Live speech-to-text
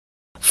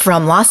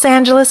From Los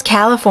Angeles,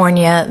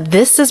 California,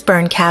 this is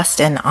Burncast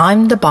and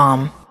I'm the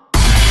bomb.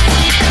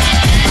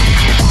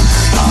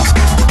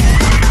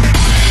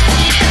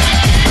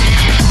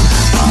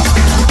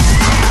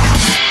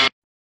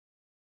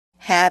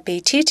 Happy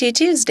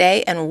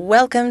Tuesday and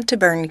welcome to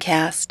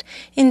Burncast.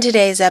 In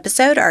today's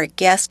episode, our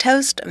guest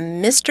host,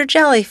 Mr.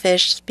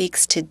 Jellyfish,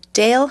 speaks to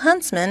Dale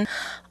Huntsman,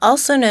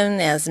 also known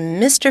as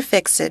Mr.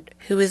 Fix-It,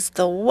 who is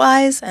the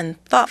wise and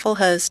thoughtful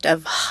host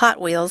of Hot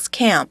Wheels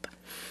Camp.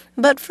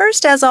 But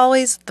first, as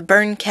always, the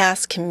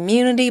Burncast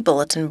Community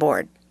Bulletin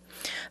Board.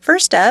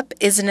 First up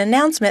is an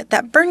announcement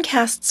that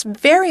Burncast's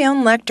very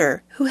own Lecter,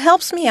 who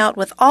helps me out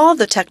with all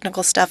the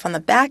technical stuff on the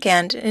back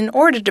end in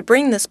order to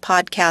bring this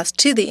podcast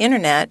to the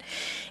internet,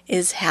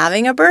 is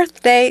having a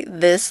birthday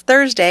this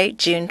Thursday,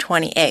 June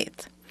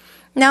 28th.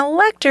 Now,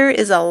 Lecter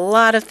is a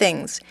lot of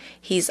things.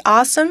 He's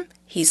awesome,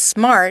 he's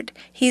smart,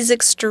 he's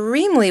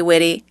extremely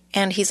witty,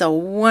 and he's a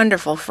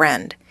wonderful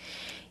friend.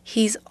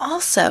 He's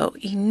also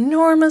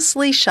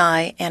enormously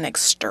shy and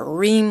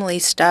extremely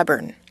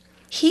stubborn.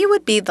 He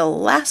would be the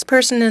last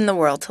person in the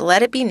world to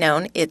let it be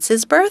known it's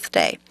his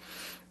birthday.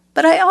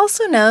 But I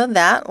also know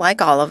that,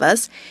 like all of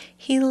us,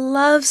 he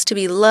loves to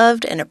be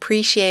loved and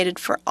appreciated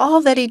for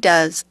all that he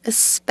does,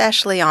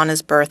 especially on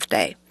his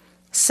birthday.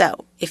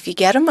 So, if you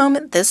get a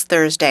moment this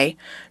Thursday,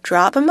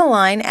 drop him a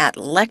line at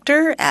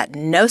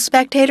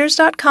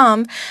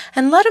lecter@nospectators.com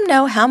and let him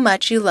know how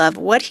much you love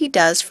what he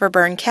does for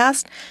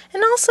Burncast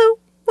and also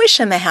wish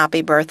him a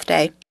happy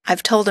birthday.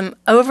 I've told him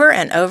over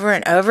and over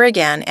and over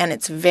again, and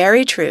it's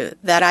very true,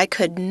 that I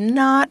could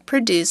not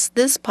produce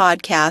this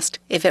podcast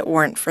if it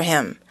weren't for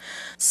him.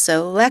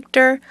 So,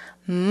 Lecter,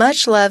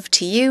 much love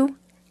to you,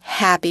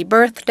 happy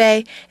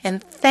birthday,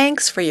 and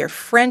thanks for your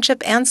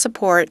friendship and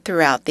support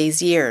throughout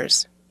these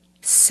years.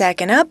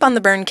 Second up on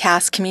the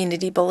Burncast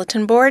Community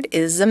Bulletin Board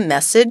is a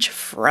message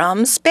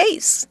from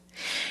space.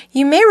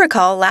 You may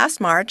recall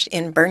last March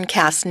in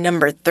Burncast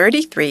number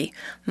 33,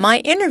 my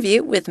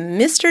interview with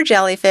Mr.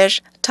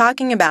 Jellyfish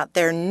talking about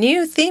their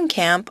new theme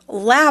camp,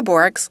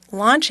 LabWorks,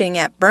 launching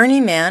at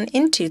Burning Man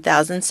in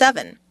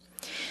 2007.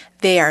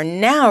 They are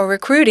now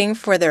recruiting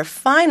for their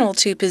final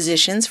 2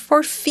 positions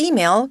for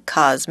female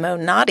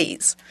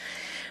cosmonauts.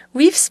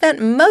 We've spent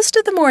most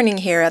of the morning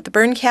here at the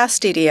Burncast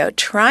studio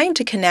trying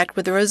to connect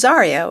with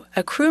Rosario,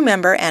 a crew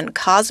member and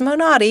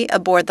cosmonaut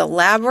aboard the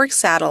LabWorks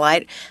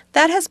satellite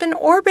that has been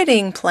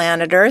orbiting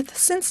planet Earth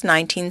since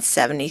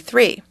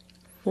 1973.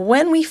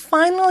 When we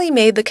finally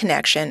made the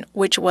connection,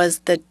 which was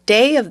the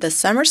day of the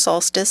summer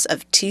solstice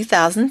of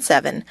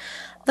 2007,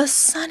 the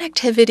sun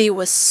activity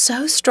was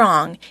so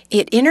strong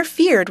it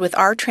interfered with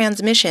our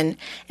transmission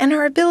and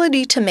our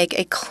ability to make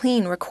a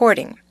clean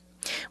recording.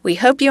 We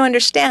hope you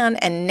understand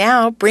and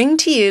now bring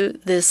to you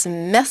this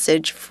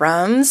message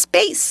from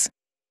space.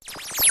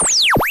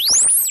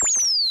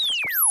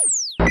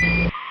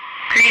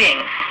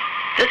 Greetings.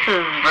 This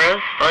is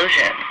Rose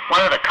Flosion, one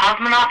of the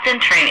cosmonauts in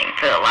training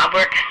for the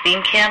LabWorks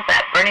theme camp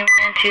at Burning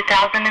Man in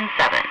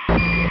 2007.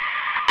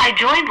 I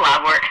joined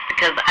LabWorks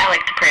because I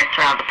like to prance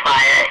around the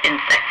playa in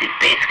sexy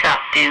space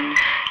costumes,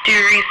 do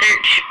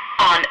research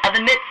on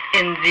elements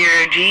in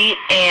zero-G,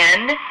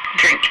 and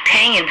drink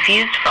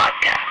Tang-infused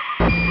vodka.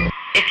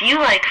 If you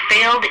like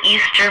failed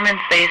East German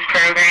space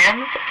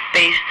programs,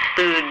 space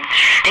food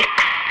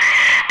shticks,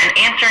 and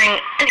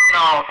answering any and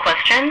all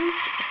questions,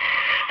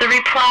 the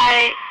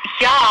reply,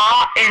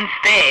 yeah, in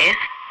space,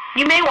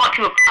 you may want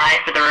to apply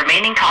for the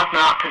remaining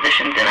cosmonaut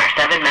positions in our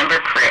 7-member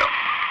crew.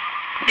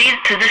 These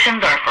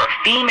positions are for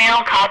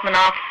female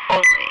cosmonauts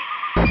only.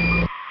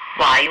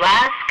 Why, you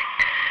ask?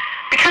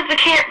 Because we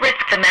can't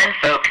risk the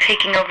menfolk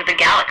taking over the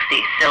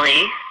galaxy,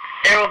 silly.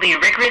 There will be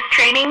rigorous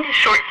training,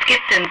 short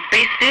skips in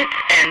spacesuits,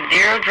 and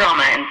zero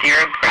drama and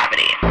zero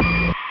gravity.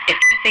 If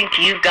you think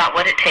you've got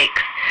what it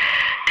takes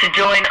to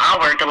join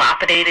our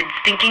dilapidated,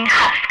 stinking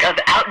husk of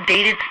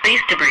outdated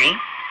space debris,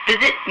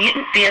 visit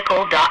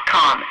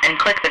mutantvehicle.com and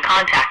click the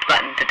contact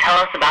button to tell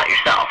us about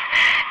yourself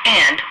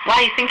and why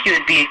you think you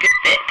would be a good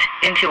fit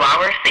into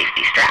our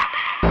safety straps.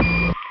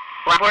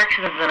 LabWorks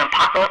is an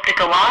apocalyptic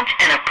launch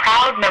and a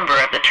proud member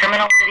of the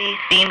Terminal City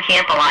Theme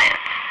Camp Alliance.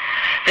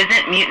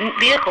 Visit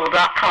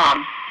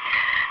mutantvehicle.com.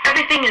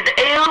 Everything is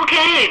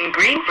A-OK and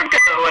green for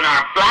go in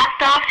our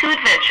blast off to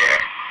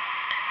adventure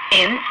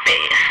in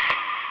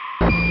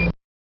space.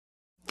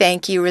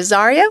 Thank you,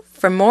 Rosario.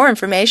 For more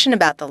information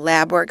about the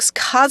LabWorks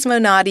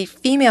Cosmonauty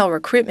Female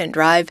Recruitment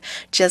Drive,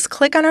 just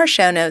click on our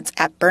show notes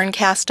at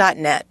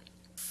burncast.net.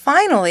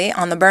 Finally,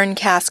 on the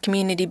Burncast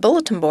Community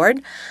Bulletin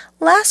Board,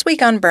 last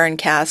week on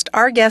Burncast,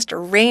 our guest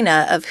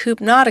Raina of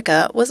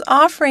Hoopnautica was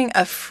offering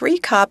a free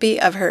copy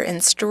of her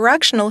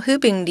instructional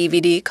hooping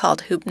DVD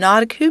called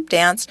Hoopnautic Hoop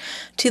Dance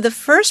to the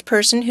first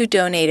person who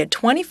donated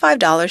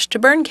 $25 to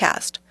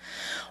Burncast.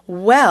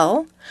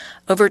 Well,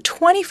 over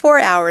 24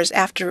 hours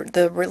after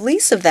the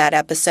release of that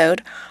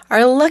episode,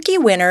 our lucky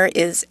winner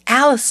is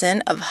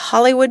Allison of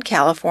Hollywood,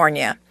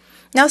 California.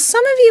 Now,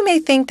 some of you may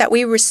think that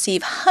we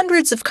receive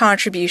hundreds of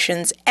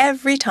contributions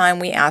every time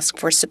we ask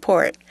for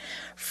support.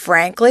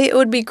 Frankly, it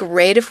would be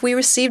great if we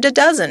received a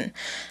dozen.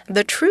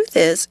 The truth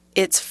is,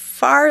 it's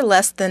far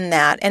less than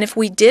that, and if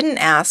we didn't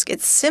ask,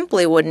 it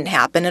simply wouldn't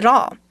happen at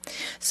all.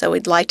 So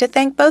we'd like to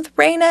thank both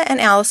Raina and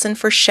Allison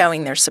for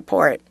showing their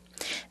support.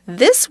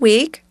 This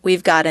week,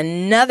 we've got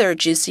another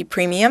juicy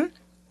premium.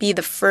 Be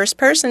the first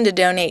person to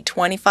donate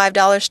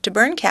 $25 to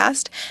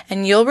Burncast,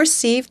 and you'll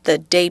receive the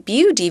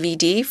debut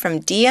DVD from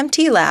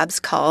DMT Labs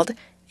called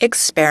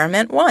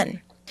Experiment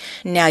 1.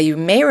 Now, you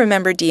may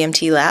remember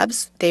DMT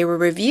Labs. They were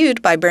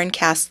reviewed by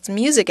Burncast's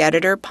music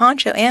editor,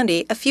 Poncho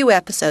Andy, a few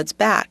episodes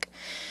back.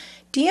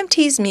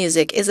 DMT's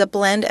music is a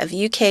blend of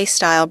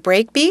UK-style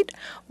breakbeat,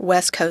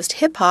 West Coast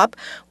hip-hop,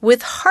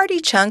 with hearty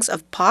chunks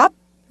of pop,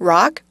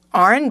 rock,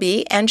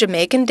 R&B, and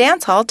Jamaican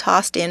dancehall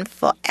tossed in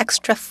for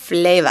extra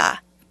flavor.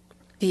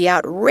 The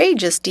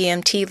outrageous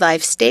DMT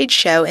Live stage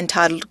show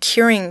entitled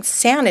Curing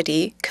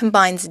Sanity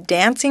combines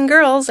dancing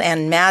girls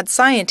and mad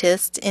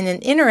scientists in an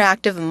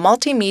interactive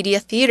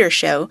multimedia theater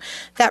show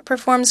that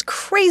performs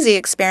crazy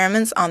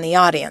experiments on the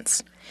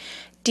audience.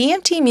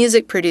 DMT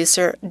music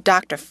producer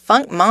Dr.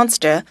 Funk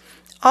Monster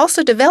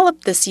also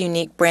developed this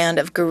unique brand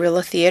of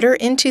guerrilla theater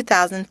in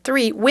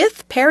 2003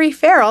 with Perry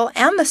Farrell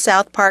and the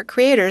South Park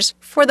creators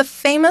for the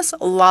famous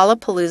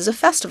Lollapalooza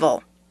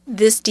Festival.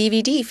 This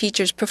DVD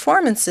features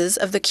performances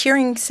of the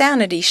Curing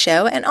Sanity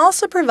show and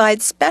also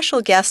provides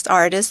special guest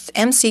artists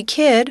MC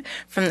Kid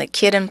from the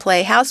Kid and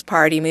Play House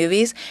Party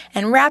movies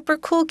and rapper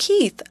Kool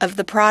Keith of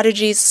the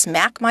Prodigy's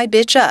Smack My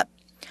Bitch Up,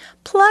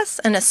 plus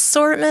an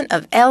assortment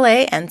of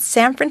LA and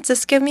San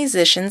Francisco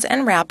musicians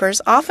and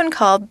rappers often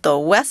called the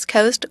West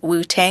Coast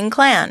Wu-Tang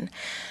Clan.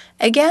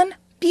 Again,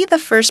 be the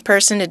first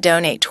person to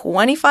donate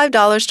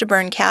 $25 to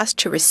Burncast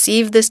to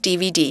receive this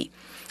DVD.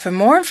 For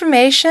more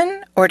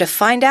information, or to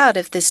find out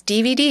if this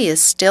DVD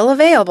is still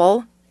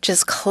available,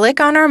 just click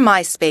on our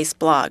MySpace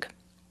blog.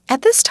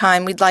 At this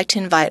time, we'd like to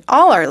invite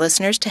all our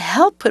listeners to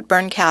help put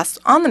Burncast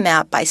on the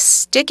map by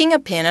sticking a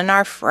pin in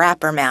our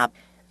Frapper map.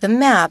 The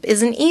map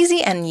is an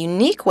easy and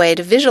unique way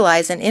to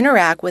visualize and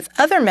interact with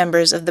other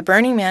members of the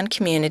Burning Man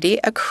community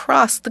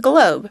across the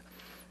globe.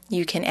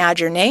 You can add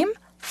your name,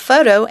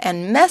 photo,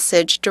 and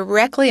message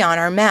directly on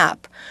our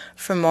map.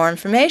 For more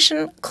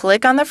information,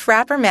 click on the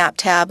Frapper Map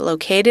tab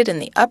located in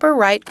the upper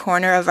right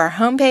corner of our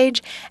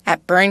homepage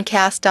at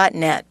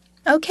burncast.net.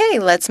 Okay,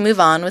 let's move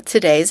on with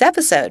today's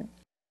episode.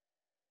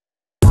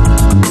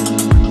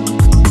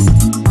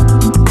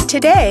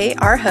 Today,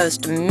 our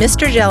host,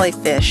 Mr.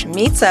 Jellyfish,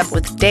 meets up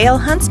with Dale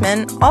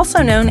Huntsman,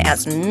 also known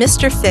as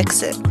Mr.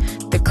 Fix-It,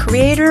 the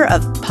creator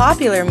of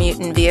popular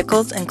mutant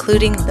vehicles,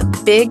 including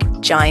the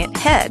Big Giant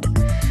Head.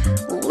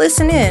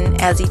 Listen in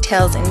as he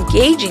tells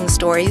engaging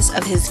stories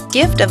of his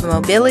gift of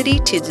mobility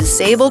to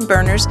disabled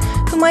burners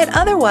who might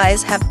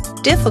otherwise have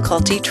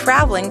difficulty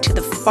traveling to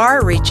the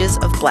far reaches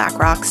of Black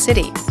Rock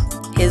City.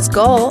 His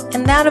goal,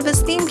 and that of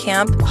his theme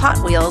camp, Hot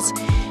Wheels,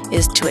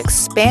 is to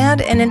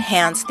expand and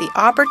enhance the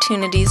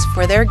opportunities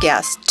for their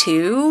guests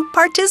to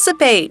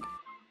participate.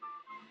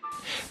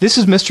 This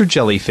is Mr.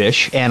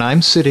 Jellyfish, and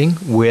I'm sitting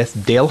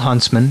with Dale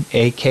Huntsman,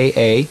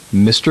 a.k.a.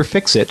 Mr.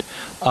 Fix-It,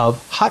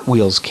 of Hot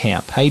Wheels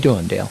Camp. How you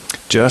doing, Dale?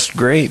 Just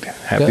great.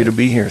 Happy to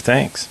be here.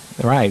 Thanks.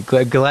 All right.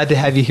 Glad to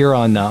have you here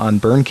on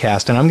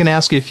Burncast, and I'm going to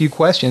ask you a few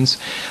questions.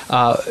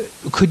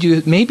 Could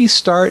you maybe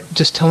start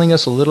just telling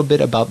us a little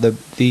bit about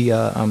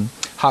the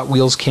Hot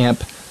Wheels Camp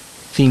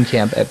theme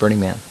camp at Burning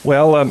Man?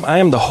 Well, I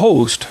am the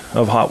host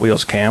of Hot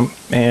Wheels Camp,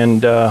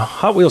 and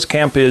Hot Wheels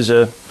Camp is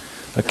a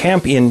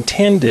camp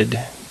intended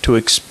to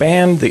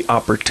expand the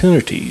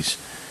opportunities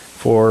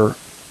for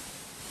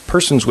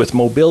persons with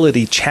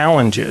mobility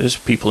challenges,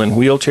 people in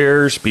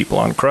wheelchairs, people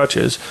on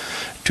crutches,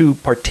 to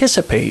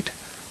participate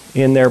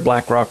in their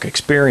Black Rock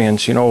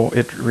experience. You know,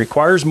 it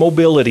requires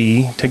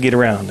mobility to get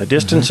around. The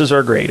distances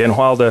are great, and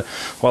while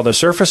the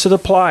surface of the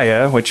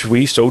playa, which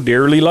we so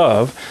dearly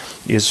love,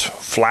 is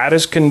flat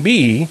as can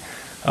be,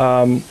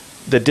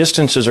 the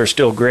distances are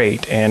still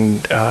great.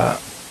 And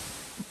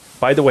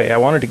by the way, I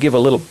wanted to give a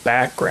little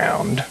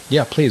background.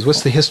 Yeah, please.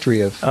 What's the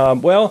history of?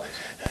 Well,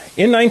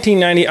 in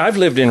 1990, I've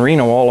lived in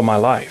Reno all of my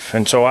life,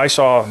 and so I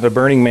saw the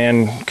Burning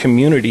Man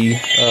community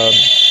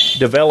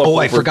develop. Oh,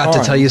 I forgot to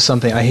tell you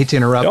something. I hate to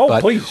interrupt,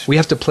 but please. We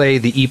have to play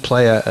the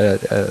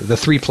the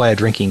three-player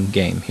drinking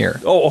game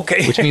here. Oh,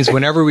 okay. Which means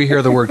whenever we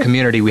hear the word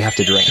community, we have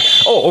to drink.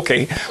 Oh,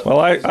 okay. Well,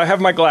 I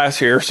have my glass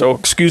here, so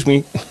excuse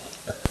me.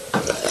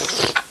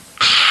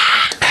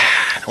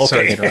 Okay.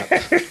 Sorry to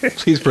interrupt.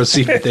 Please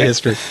proceed with the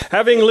history.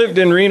 Having lived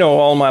in Reno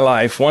all my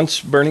life,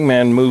 once Burning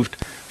Man moved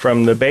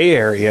from the Bay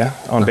Area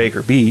on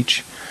Baker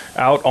Beach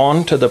out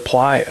onto the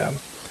playa,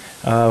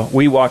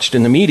 we watched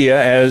in the media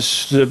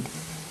as the...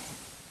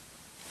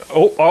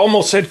 Oh, I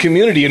almost said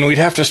community, and we'd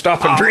have to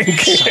stop and drink.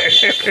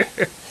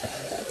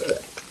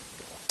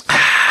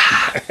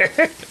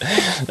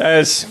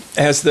 As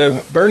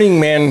the Burning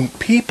Man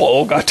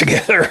people got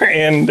together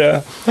and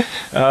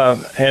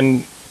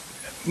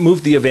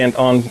moved the event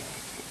on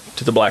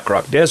to the Black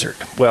Rock Desert.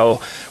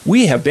 Well,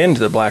 we have been to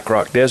the Black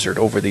Rock Desert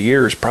over the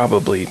years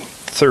probably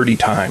 30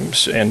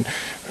 times. And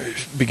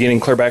beginning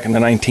clear back in the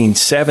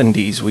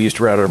 1970s, we used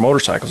to ride our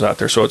motorcycles out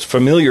there. So it's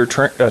familiar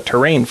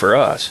terrain for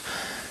us.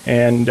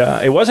 And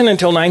it wasn't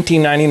until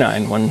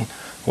 1999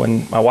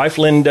 when my wife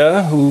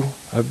Linda, who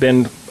I've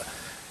been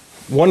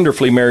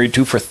wonderfully married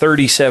to for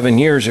 37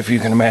 years, if you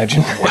can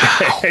imagine.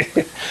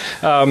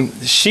 Wow.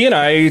 She and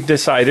I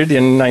decided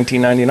in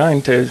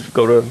 1999 to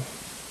go to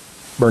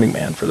Burning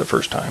Man for the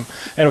first time.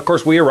 And of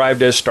course, we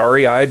arrived as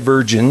starry-eyed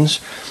virgins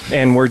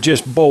and were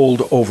just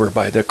bowled over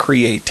by the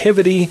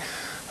creativity,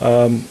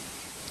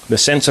 the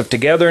sense of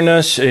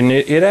togetherness, and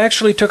it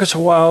actually took us a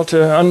while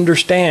to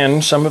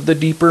understand some of the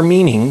deeper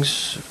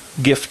meanings,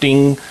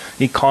 gifting,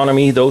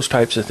 economy, those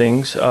types of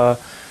things.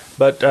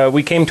 But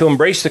we came to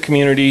embrace the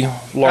community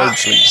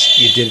largely.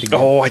 You did it again.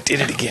 Oh, I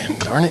did it again.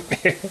 Darn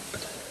it.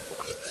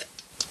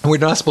 We're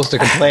not supposed to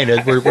complain.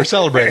 We're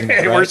celebrating.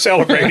 Right? We're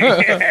celebrating.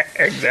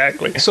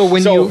 Exactly. So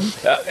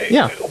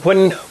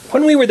when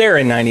when we were there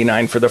in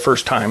 '99 for the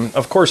first time,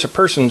 of course, a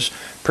person's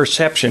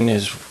perception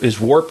is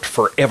warped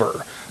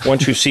forever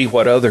once you see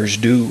what others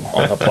do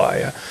on the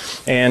playa,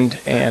 and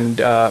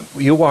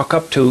you walk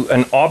up to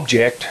an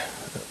object,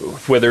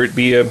 whether it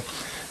be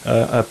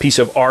a piece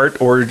of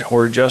art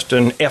or just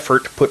an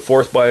effort put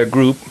forth by a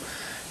group.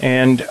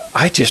 And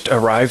I just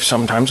arrive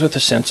sometimes with a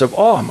sense of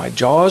awe. My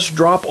jaws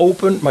drop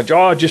open. My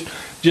jaw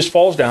just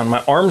falls down.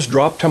 My arms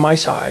drop to my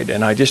side.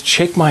 And I just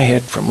shake my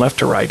head from left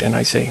to right. And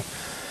I say,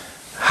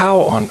 how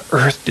on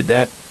earth did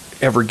that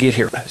ever get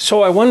here?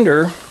 So I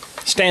wonder,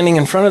 standing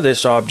in front of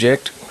this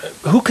object,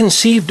 who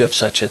conceived of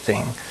such a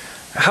thing?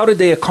 How did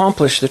they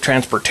accomplish the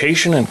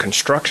transportation and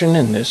construction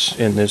in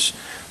this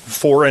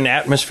foreign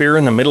atmosphere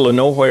in the middle of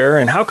nowhere,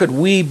 and how could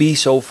we be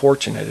so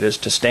fortunate as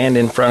to stand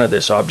in front of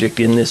this object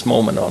in this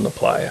moment on the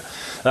playa?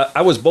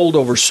 I was bowled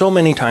over so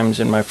many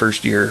times in my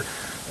first year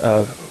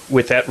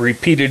with that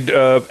repeated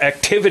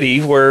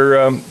activity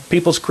where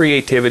people's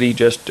creativity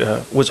just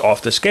was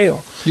off the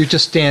scale. You're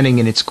just standing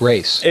in its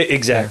grace.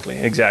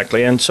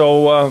 Exactly. And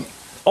so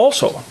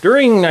also,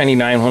 during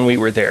 '99 when we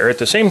were there, at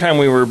the same time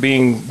we were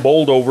being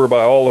bowled over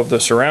by all of the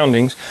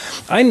surroundings,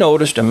 I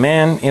noticed a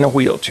man in a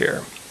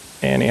wheelchair.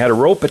 And he had a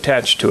rope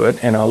attached to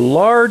it and a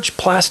large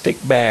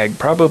plastic bag,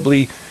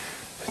 probably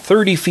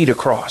 30 feet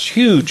across,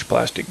 huge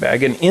plastic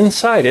bag. And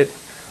inside it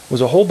was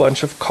a whole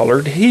bunch of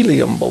colored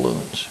helium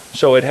balloons.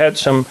 So it had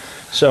some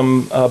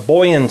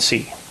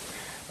buoyancy.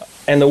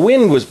 And the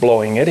wind was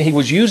blowing it. He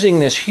was using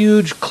this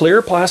huge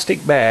clear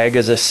plastic bag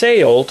as a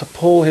sail to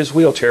pull his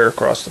wheelchair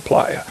across the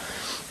playa.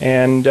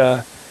 And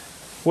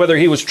whether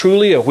he was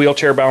truly a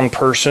wheelchair-bound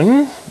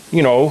person,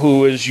 who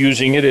was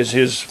using it as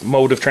his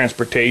mode of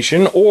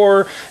transportation,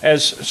 or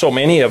as so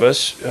many of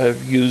us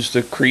use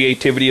the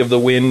creativity of the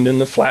wind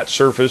and the flat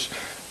surface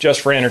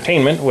just for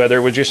entertainment, whether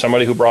it was just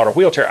somebody who brought a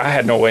wheelchair, I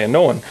had no way of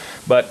knowing.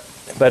 But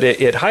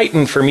it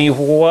heightened for me,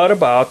 what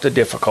about the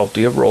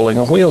difficulty of rolling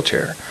a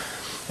wheelchair?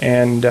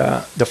 And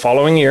the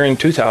following year, in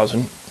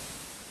 2000,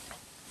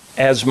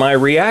 as my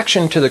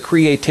reaction to the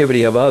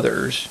creativity of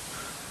others,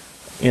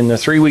 in the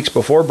 3 weeks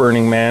before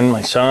Burning Man,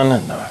 my son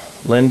and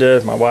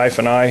Linda, my wife,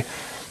 and I,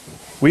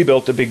 we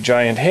built the Big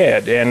Giant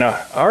Head. And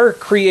our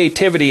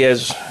creativity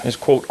as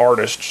quote,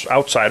 artists,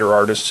 outsider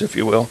artists, if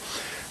you will,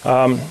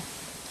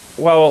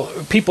 while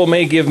people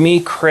may give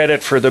me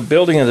credit for the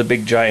building of the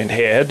Big Giant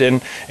Head,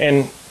 and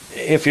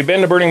if you've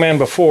been to Burning Man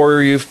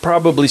before, you've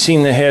probably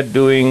seen the head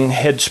doing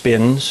head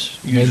spins,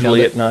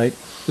 usually at night.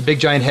 The Big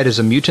Giant Head is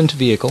a mutant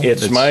vehicle.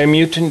 It's my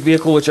mutant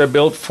vehicle, which I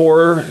built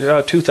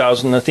for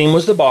 2000. The theme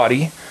was the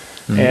body.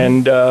 Mm-hmm.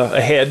 And a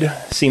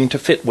head seemed to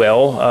fit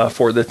well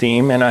for the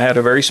theme, and I had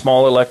a very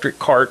small electric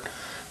cart,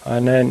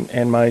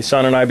 and my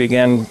son and I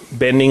began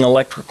bending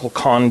electrical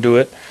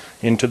conduit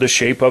into the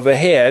shape of a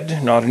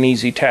head. Not an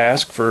easy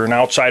task for an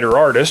outsider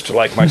artist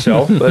like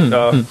myself, but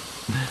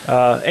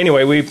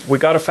anyway, we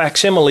got a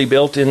facsimile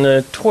built in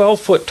the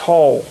 12-foot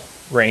tall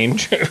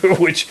range,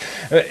 which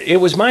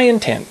it was my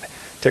intent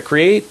to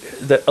create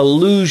the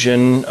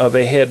illusion of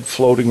a head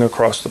floating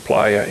across the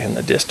playa in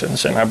the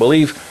distance, and I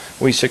believe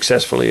we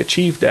successfully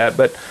achieved that.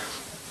 But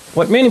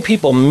what many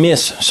people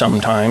miss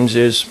sometimes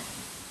is,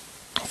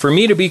 for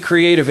me to be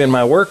creative in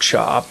my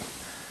workshop,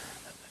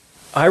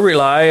 I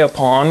rely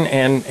upon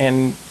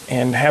and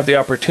have the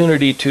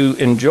opportunity to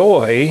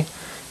enjoy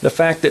the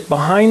fact that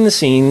behind the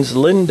scenes,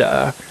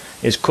 Linda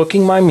is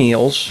cooking my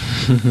meals,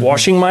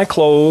 washing my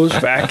clothes,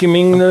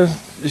 vacuuming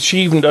she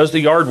even does the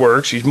yard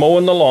work, she's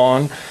mowing the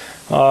lawn.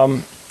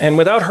 And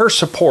without her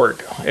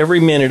support, every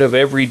minute of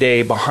every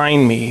day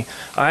behind me,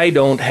 I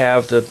don't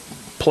have the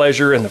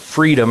pleasure and the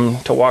freedom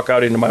to walk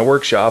out into my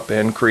workshop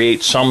and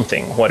create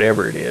something,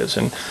 whatever it is.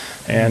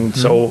 And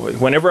so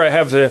whenever I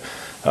have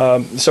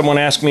someone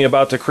ask me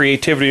about the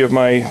creativity of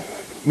my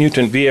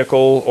mutant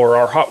vehicle or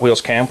our Hot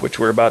Wheels camp, which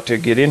we're about to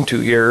get into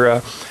here,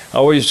 I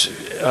always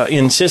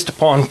insist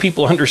upon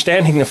people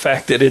understanding the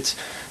fact that it's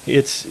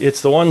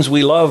the ones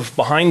we love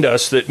behind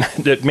us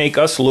that make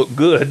us look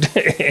good.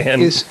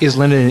 And is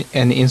Linda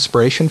an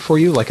inspiration for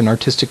you, like an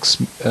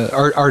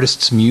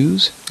artist's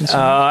muse?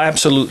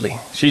 Absolutely.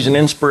 She's an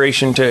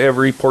inspiration to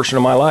every portion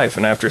of my life.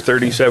 And after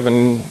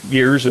 37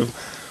 years of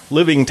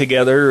living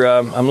together,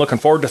 I'm looking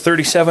forward to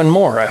 37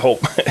 more, I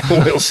hope.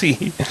 We'll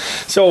see.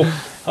 So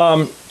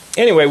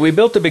anyway, we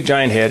built the big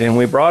giant head, and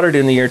we brought it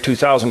in the year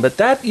 2000. But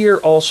that year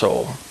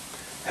also,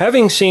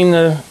 having seen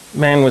the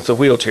man with the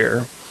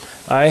wheelchair,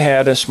 I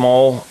had a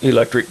small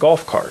electric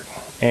golf cart,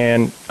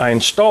 and I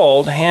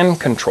installed hand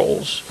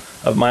controls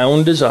of my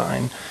own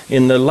design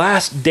in the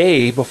last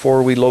day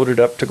before we loaded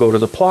up to go to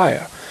the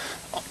playa,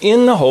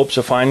 in the hopes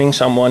of finding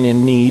someone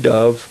in need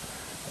of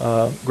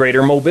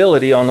greater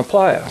mobility on the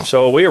playa.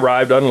 So we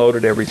arrived,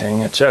 unloaded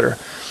everything, etc.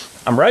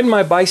 I'm riding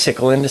my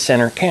bicycle into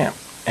center camp,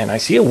 and I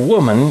see a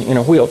woman in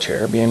a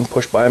wheelchair being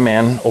pushed by a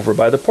man over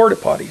by the porta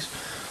potties.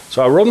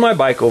 So I rode my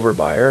bike over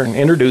by her and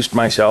introduced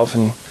myself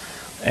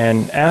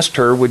and asked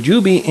her, would you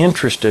be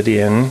interested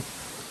in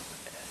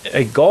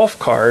a golf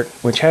cart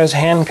which has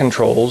hand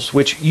controls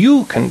which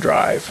you can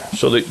drive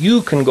so that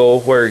you can go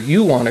where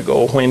you want to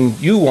go when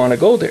you want to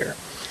go there?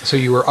 So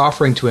you were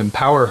offering to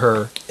empower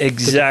her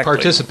exactly, to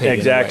participate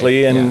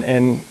exactly, in a way.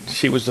 And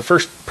she was the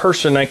first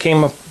person I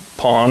came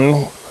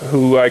upon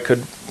who I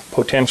could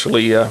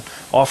potentially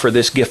offer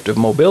this gift of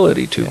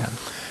mobility to. Yeah.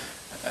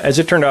 As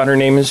it turned out, her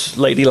name is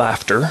Lady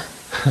Laughter,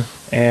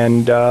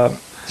 and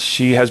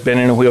she has been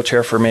in a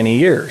wheelchair for many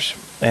years.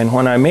 And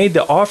when I made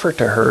the offer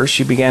to her,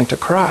 she began to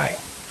cry.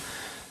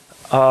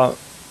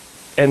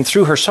 And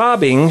through her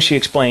sobbing, she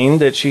explained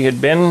that she had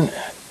been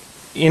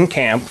in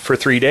camp for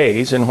 3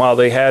 days, and while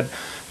they had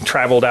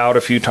traveled out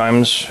a few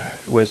times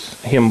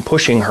with him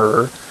pushing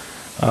her,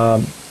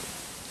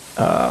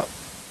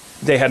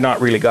 they had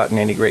not really gotten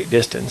any great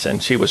distance,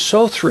 and she was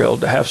so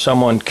thrilled to have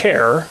someone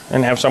care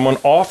and have someone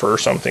offer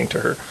something to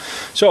her.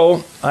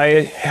 So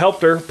I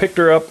helped her, picked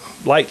her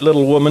up, light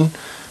little woman,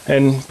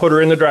 and put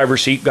her in the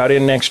driver's seat, got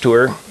in next to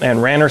her,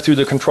 and ran her through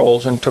the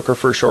controls and took her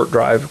for a short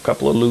drive, a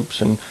couple of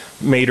loops, and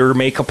made her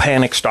make a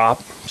panic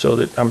stop so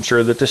that I'm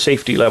sure that the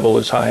safety level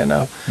is high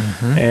enough.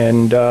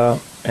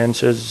 And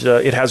says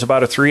it has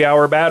about a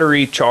 3-hour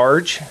battery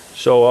charge,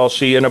 so I'll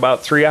see you in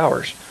about 3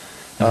 hours.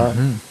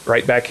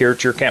 Right back here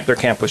at your camp. Their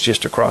camp was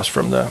just across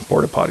from the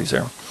porta potties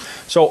there.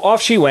 So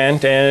off she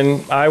went,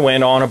 and I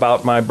went on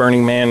about my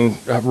Burning Man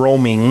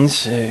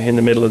roamings in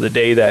the middle of the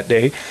day that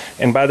day.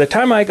 And by the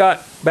time I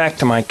got back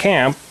to my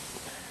camp,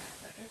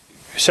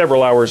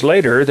 several hours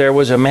later, there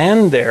was a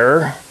man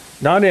there,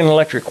 not in an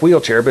electric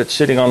wheelchair, but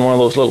sitting on one of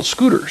those little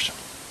scooters.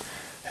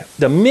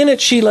 The minute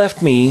she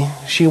left me,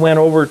 she went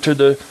over to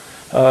the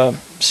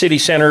city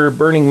center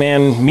Burning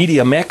Man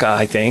media mecca,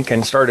 I think,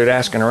 and started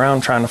asking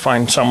around trying to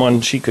find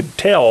someone she could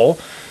tell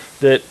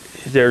that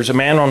there's a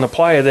man on the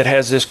playa that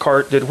has this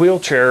cart that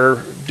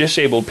wheelchair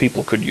disabled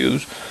people could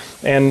use.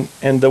 And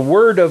the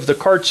word of the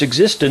cart's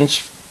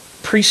existence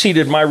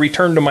preceded my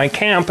return to my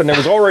camp, and there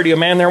was already a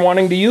man there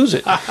wanting to use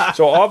it.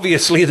 So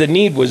obviously the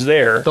need was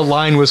there. The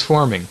line was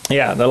forming.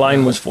 Yeah, the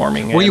line was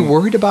forming. Were you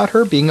worried about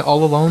her being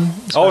all alone?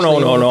 Oh,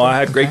 no. I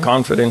had great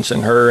confidence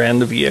in her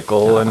and the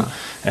vehicle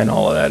and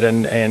all of that.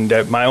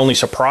 And my only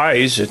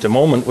surprise at the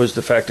moment was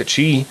the fact that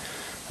she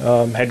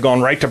had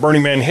gone right to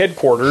Burning Man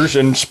headquarters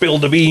and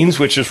spilled the beans,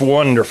 which is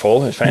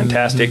wonderful. It's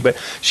fantastic. But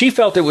she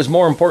felt it was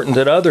more important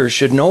that others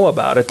should know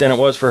about it than it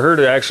was for her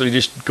to actually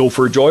just go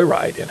for a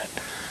joyride in it.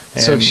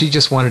 And so she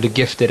just wanted to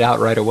gift it out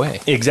right away.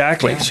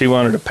 Exactly. Yeah. She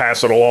wanted to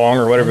pass it along,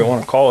 or whatever you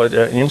want to call it,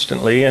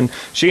 instantly. And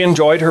she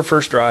enjoyed her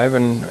first drive,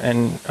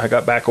 and I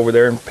got back over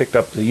there and picked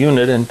up the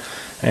unit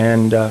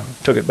and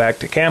took it back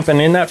to camp. And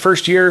in that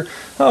first year,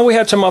 we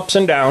had some ups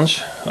and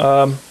downs.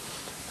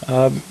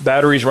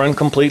 Batteries run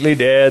completely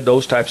dead,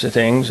 those types of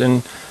things.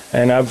 And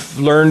I've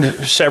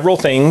learned several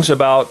things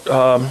about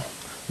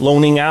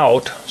loaning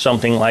out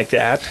something like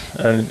that,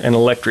 an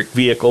electric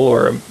vehicle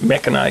or a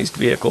mechanized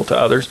vehicle to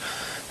others.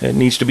 It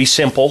needs to be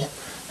simple.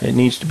 It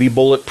needs to be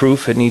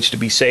bulletproof. It needs to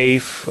be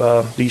safe,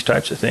 these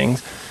types of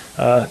things.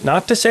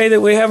 Not to say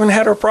that we haven't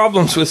had our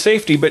problems with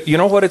safety, but you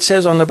know what it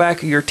says on the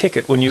back of your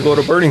ticket when you go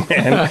to Burning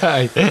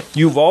Man?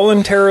 You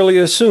voluntarily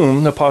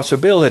assume the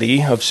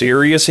possibility of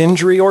serious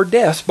injury or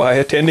death by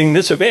attending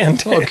this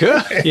event. Oh,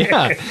 good.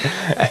 Yeah.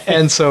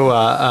 And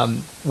so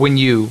when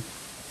you're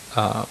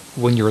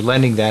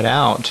lending that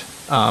out,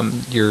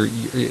 you're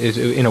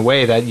in a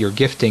way that you're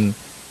gifting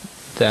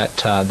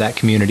that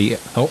community.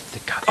 Oh,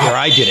 God, here,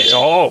 I did it.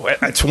 Oh,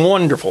 it's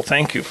wonderful.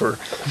 Thank you for.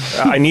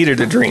 I needed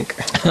a drink.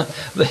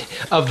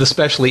 Of the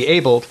specially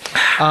abled.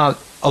 A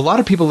lot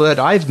of people that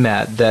I've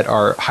met that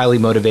are highly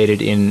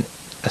motivated in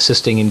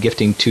assisting and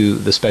gifting to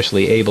the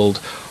specially abled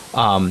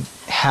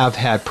have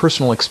had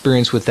personal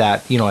experience with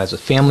that, as a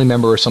family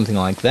member or something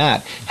like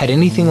that. Had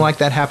anything like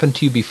that happened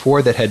to you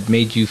before that had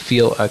made you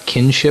feel a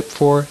kinship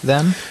for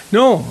them?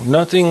 No,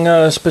 nothing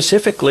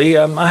specifically.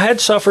 I had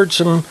suffered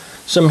some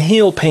some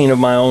heel pain of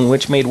my own,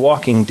 which made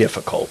walking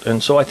difficult.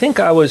 And so I think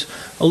I was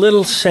a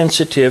little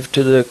sensitive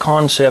to the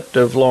concept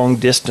of long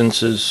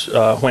distances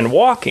when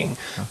walking.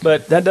 Okay.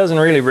 But that doesn't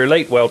really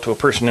relate well to a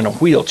person in a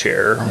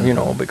wheelchair, you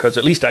know, because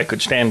at least I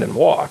could stand and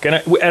walk, and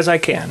as I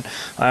can.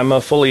 I'm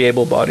a fully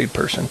able-bodied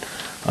person.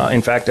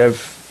 In fact,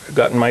 I've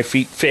gotten my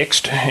feet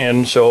fixed,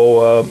 and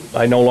so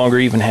I no longer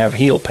even have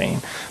heel pain.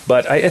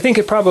 But I think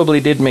it probably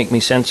did make me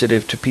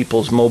sensitive to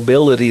people's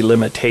mobility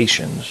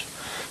limitations.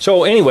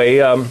 So anyway,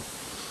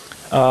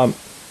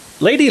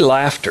 Lady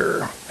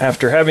Laughter,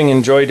 after having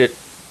enjoyed it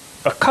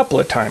a couple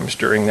of times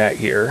during that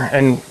year,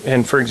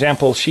 and for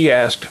example, she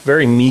asked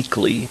very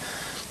meekly,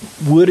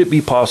 would it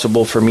be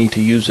possible for me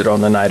to use it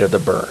on the night of the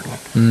burn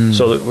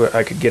so that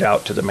I could get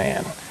out to the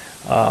man?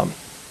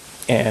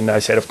 And I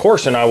said, of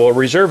course, and I will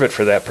reserve it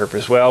for that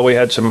purpose. Well, we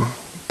had some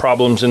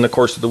problems in the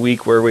course of the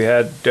week where we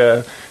had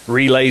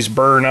relays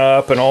burn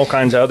up and all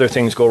kinds of other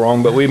things go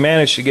wrong, but we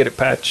managed to get it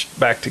patched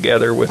back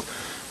together with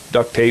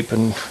duct tape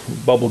and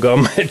bubble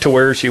gum to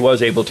where she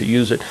was able to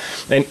use it.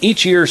 And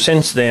each year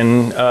since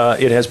then,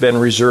 it has been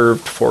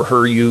reserved for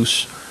her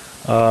use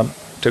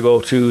to go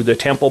to the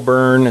temple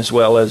burn as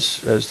well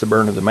as the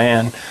burn of the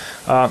man.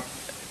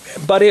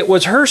 But it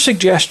was her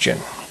suggestion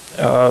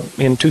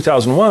in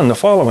 2001, the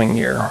following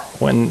year,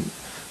 when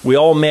we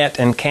all met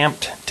and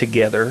camped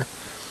together.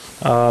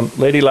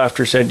 Lady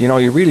Laughter said, you know,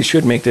 you really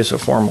should make this a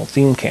formal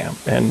theme camp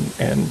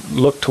and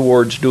look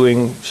towards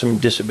doing some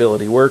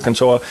disability work. And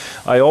so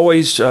I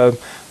always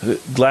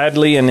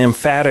gladly and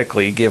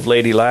emphatically give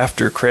Lady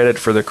Laughter credit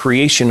for the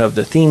creation of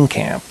the theme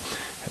camp.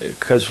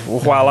 Because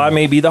while I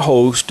may be the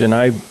host and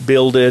I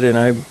build it and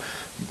I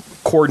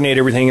coordinate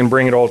everything and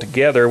bring it all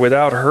together,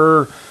 without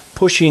her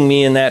pushing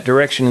me in that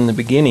direction in the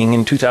beginning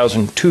in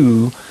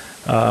 2002,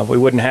 we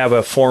wouldn't have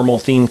a formal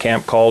theme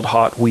camp called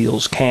Hot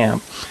Wheels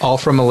Camp. All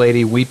from a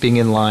lady weeping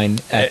in line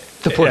at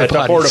the porta potties. At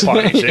the porta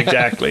potties,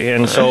 exactly.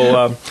 And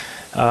so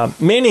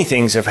many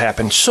things have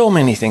happened. So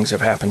many things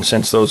have happened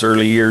since those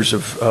early years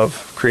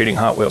of creating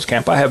Hot Wheels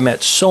Camp. I have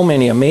met so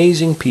many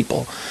amazing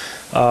people.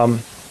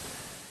 And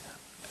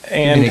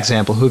give me an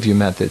example. Who have you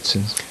met that's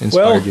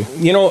inspired you? Well,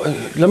 you know,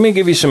 let me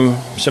give you some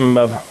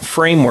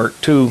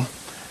framework too.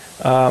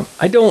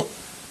 I don't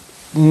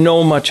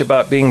know much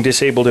about being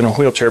disabled in a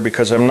wheelchair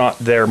because I'm not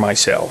there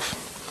myself.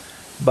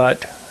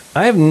 But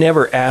I have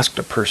never asked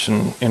a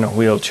person in a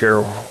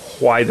wheelchair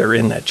why they're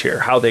in that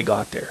chair, how they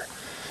got there.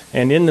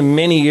 And in the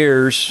many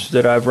years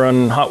that I've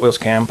run Hot Wheels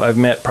Camp, I've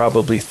met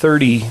probably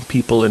 30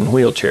 people in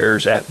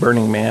wheelchairs at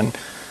Burning Man,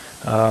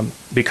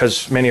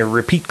 because many are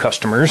repeat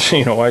customers.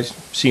 You know, I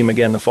see them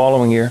again the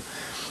following year.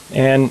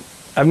 And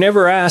I've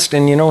never asked,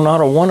 and you know, not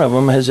a one of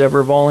them has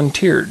ever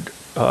volunteered.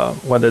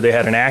 Whether they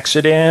had an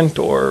accident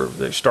or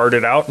they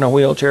started out in a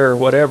wheelchair or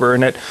whatever.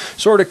 And it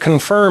sort of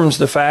confirms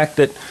the fact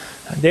that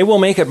they will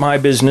make it my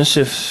business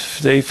if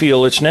they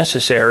feel it's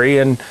necessary.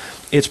 And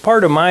it's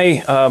part of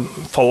my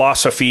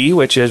philosophy,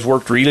 which has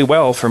worked really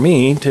well for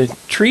me, to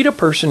treat a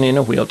person in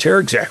a wheelchair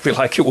exactly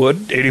like you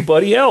would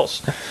anybody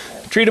else.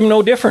 Treat them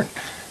no different.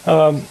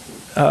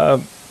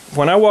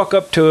 When I walk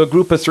up to a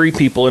group of 3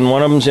 people and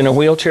one of them's in a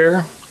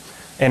wheelchair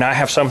and I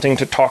have something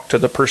to talk to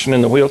the person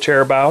in the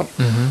wheelchair about,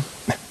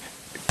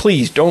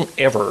 please don't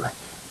ever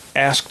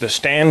ask the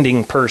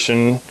standing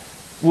person,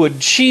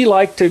 would she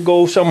like to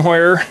go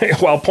somewhere,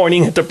 while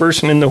pointing at the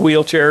person in the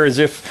wheelchair as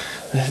if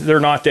they're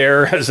not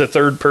there as a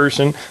third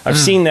person. I've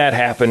seen that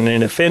happen,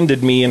 and it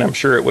offended me, and I'm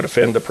sure it would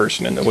offend the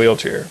person in the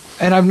wheelchair.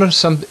 And I've noticed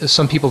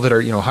some people that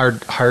are, you know,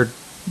 hard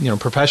you know,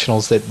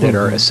 professionals that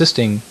are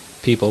assisting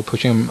people,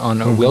 pushing them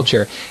on a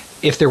wheelchair.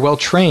 If they're well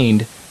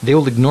trained, they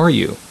will ignore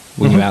you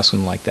when you ask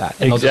them like that.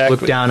 And they'll just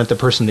look down at the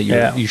person that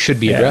you should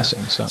be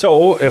addressing.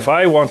 So if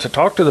I want to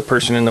talk to the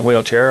person in the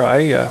wheelchair,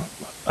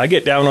 I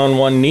get down on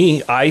one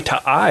knee, eye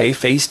to eye,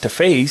 face to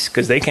face,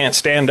 because they can't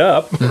stand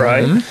up,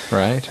 right?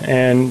 Right.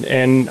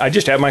 And I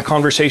just have my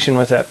conversation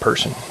with that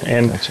person.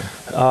 And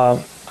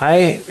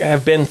I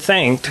have been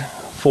thanked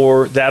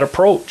for that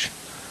approach.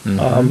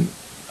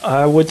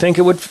 I would think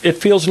it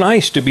feels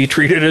nice to be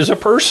treated as a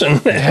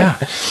person. Yeah,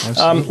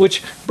 absolutely.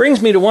 Which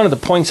brings me to one of the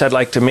points I'd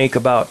like to make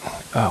about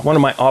one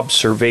of my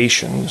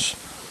observations.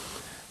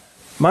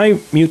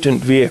 My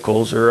mutant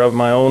vehicles are of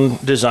my own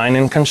design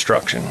and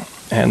construction,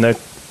 and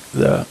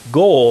the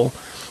goal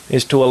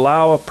is to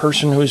allow a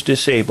person who is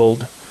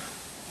disabled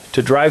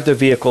to drive the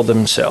vehicle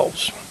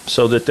themselves,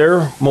 so that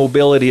their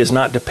mobility is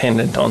not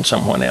dependent on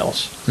someone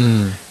else.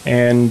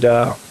 And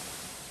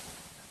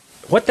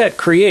what that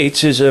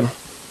creates is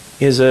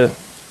a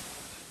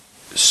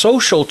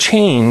social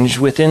change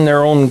within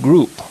their own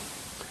group.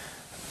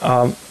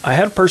 I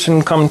had a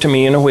person come to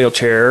me in a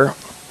wheelchair,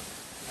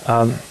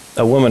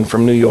 a woman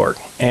from New York,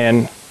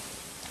 and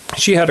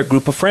she had a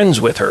group of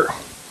friends with her.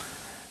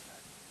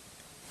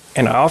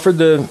 And I offered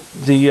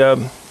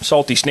the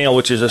Salty Snail,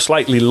 which is a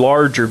slightly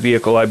larger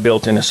vehicle I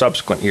built in a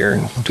subsequent year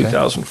in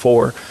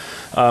 2004.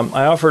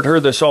 I offered her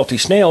the Salty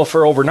Snail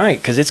for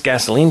overnight because it's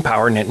gasoline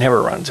powered and it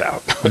never runs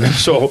out.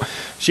 So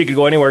she could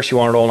go anywhere she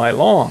wanted all night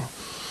long.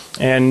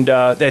 And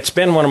that's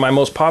been one of my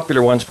most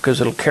popular ones because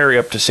it'll carry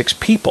up to 6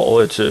 people.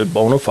 It's a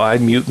bona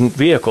fide mutant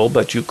vehicle,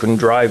 but you can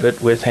drive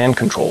it with hand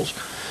controls.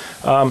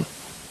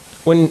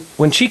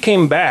 When she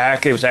came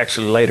back, it was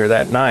actually later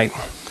that night,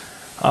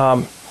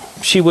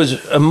 she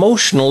was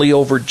emotionally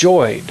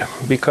overjoyed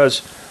because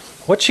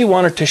what she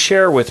wanted to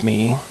share with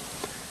me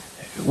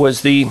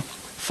was the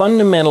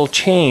fundamental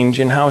change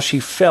in how she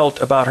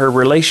felt about her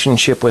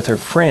relationship with her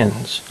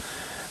friends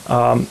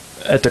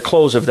at the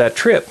close of that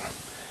trip.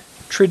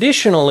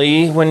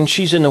 Traditionally, when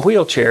she's in the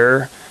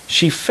wheelchair,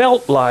 she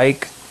felt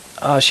like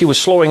she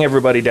was slowing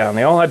everybody down.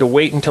 They all had to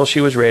wait until she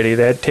was ready.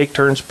 They had to take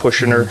turns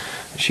pushing her.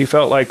 She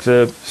felt like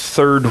the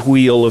third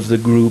wheel of the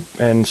group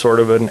and sort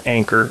of an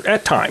anchor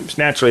at times.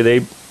 Naturally,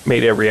 they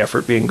made every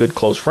effort, being good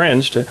close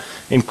friends, to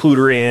include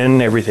her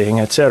in everything,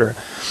 etc.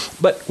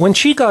 But when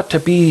she got to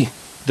be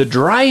the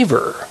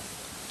driver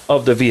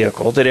of the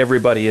vehicle that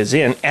everybody is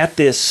in at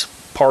this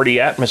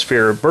party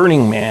atmosphere of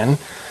Burning Man,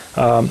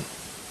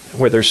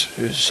 where there's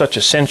such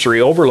a sensory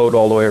overload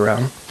all the way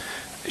around,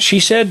 she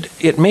said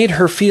it made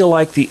her feel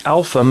like the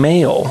alpha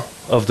male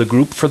of the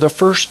group for the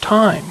first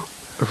time.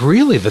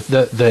 Really?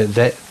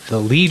 The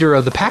leader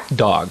of the pack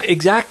dog.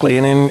 Exactly,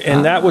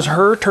 and that was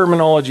her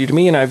terminology to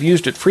me, and I've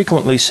used it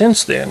frequently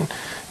since then.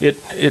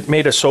 It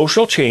made a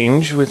social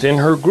change within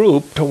her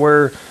group to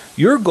where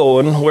you're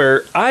going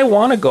where I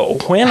want to go,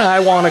 when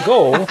I want to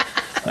go,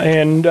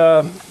 and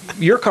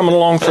you're coming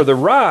along for the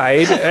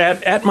ride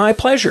at my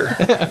pleasure.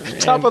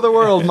 Top of the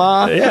world,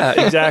 Ma. Yeah,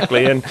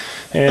 exactly. And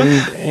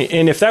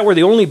if that were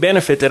the only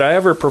benefit that I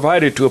ever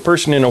provided to a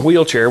person in a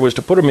wheelchair was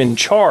to put them in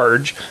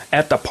charge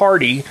at the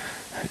party,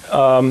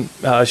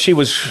 she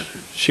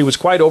was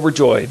quite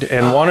overjoyed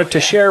and wanted to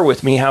share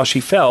with me how she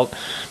felt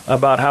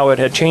about how it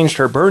had changed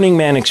her Burning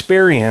Man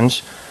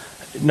experience,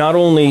 not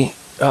only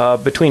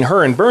between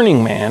her and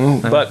Burning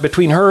Man, but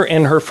between her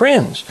and her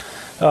friends.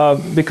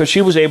 Because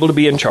she was able to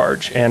be in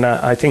charge. And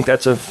I think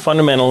that's a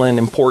fundamental and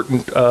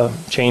important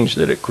change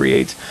that it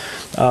creates.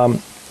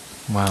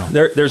 Wow.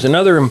 There's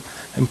another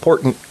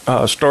important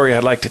story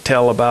I'd like to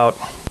tell about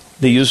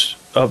the use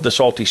of the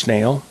salty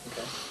snail.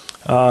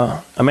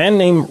 A man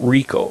named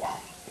Rico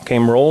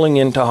came rolling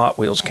into Hot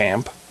Wheels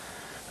camp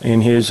in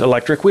his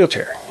electric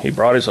wheelchair. He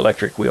brought his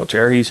electric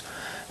wheelchair. He's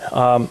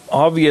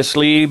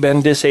obviously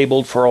been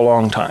disabled for a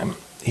long time.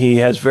 He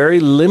has very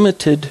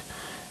limited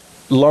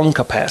lung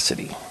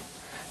capacity.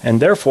 And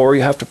therefore,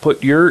 you have to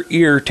put your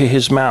ear to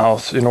his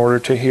mouth in order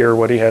to hear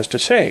what he has to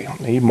say.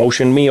 He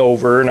motioned me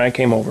over, and I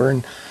came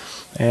over,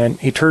 and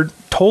he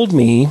told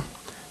me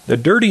the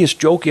dirtiest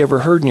joke you ever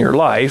heard in your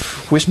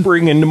life,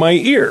 whispering into my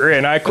ear,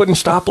 and I couldn't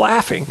stop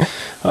laughing.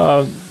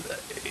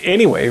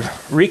 Anyway,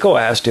 Rico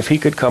asked if he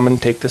could come and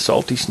take the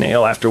salty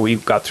snail after we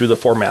got through the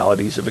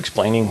formalities of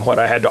explaining what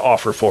I had to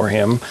offer for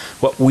him,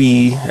 what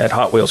we at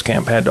Hot Wheels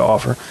Camp had to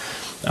offer.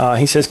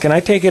 He says, can I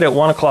take it at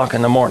 1 o'clock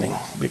in the morning?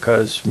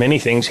 Because many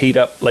things heat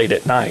up late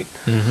at night,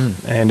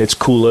 and it's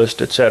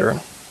coolest,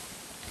 etc.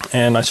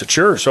 And I said,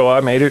 sure. So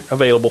I made it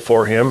available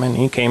for him, and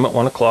he came at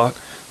 1 o'clock,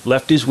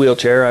 left his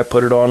wheelchair. I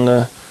put it on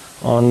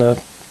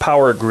the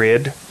power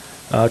grid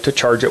to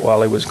charge it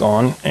while he was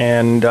gone,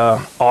 and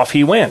off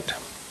he went.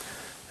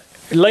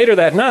 Later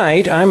that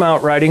night, I'm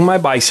out riding my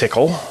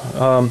bicycle,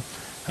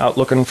 out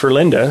looking for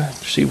Linda,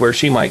 to see where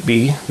she might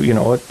be,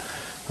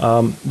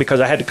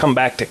 because I had to come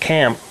back to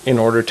camp in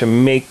order to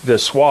make the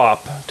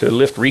swap to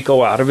lift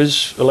Rico out of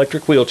his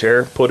electric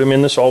wheelchair, put him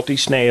in the salty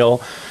snail,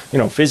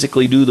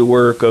 physically do the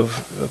work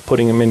of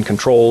putting him in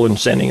control and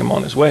sending him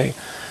on his way.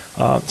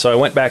 So I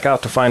went back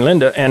out to find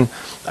Linda, and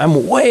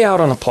I'm way out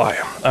on the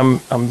playa.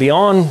 I'm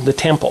beyond the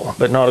temple,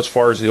 but not as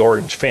far as the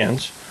orange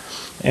fence.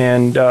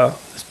 And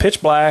it's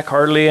pitch black,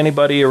 hardly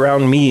anybody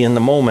around me in the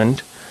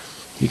moment.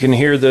 You can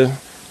hear the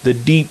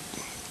deep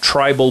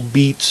tribal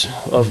beats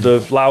of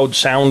the loud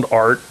sound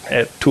art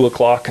at 2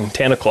 o'clock and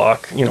 10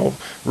 o'clock,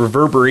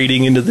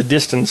 reverberating into the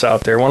distance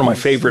out there. One of my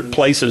favorite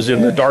places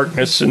in the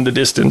darkness in the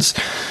distance.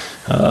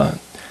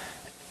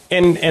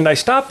 And I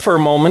stopped for a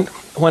moment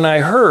when I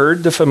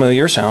heard the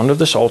familiar sound of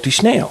the salty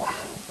snail.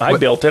 I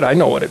built it. I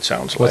know what it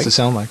sounds like. What's it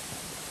sound like?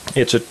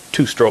 It's a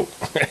two-stroke.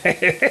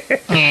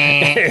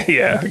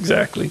 Yeah,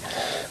 exactly.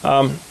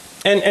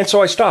 And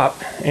so I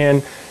stopped,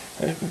 and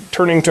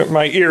turning to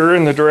my ear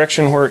in the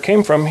direction where it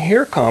came from,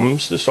 here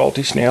comes the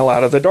salty snail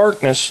out of the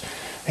darkness,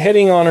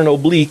 heading on an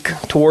oblique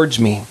towards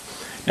me.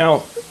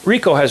 Now,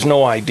 Rico has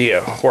no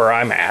idea where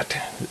I'm at,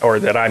 or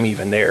that I'm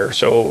even there,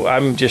 so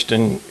I'm just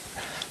an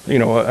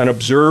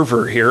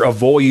observer here, a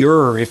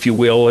voyeur, if you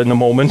will, in the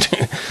moment,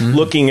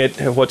 looking at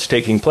what's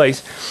taking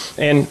place.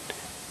 And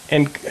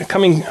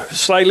coming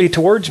slightly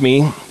towards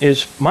me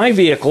is my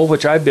vehicle,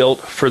 which I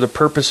built for the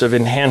purpose of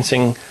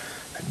enhancing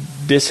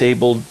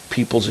disabled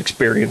people's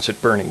experience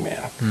at Burning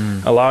Man,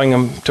 allowing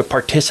them to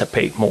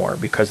participate more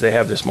because they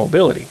have this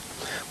mobility.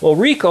 Well,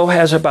 Rico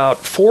has about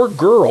 4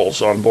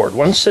 girls on board.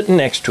 One's sitting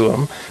next to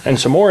him, and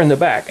some more in the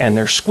back. And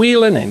they're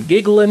squealing and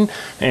giggling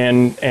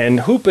and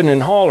hooping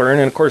and hollering.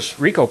 And, of course,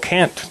 Rico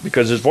can't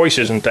because his voice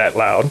isn't that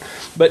loud.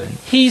 But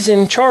he's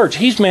in charge.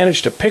 He's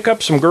managed to pick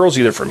up some girls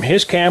either from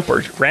his camp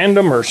or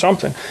random or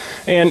something.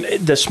 And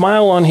the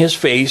smile on his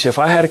face, if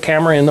I had a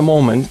camera in the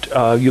moment,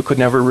 you could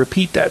never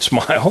repeat that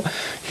smile.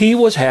 He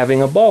was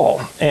having a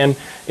ball. And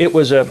it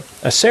was a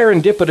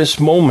serendipitous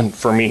moment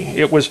for me.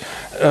 It was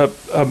a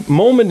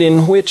moment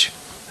in which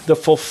the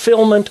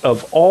fulfillment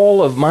of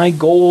all of my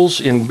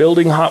goals in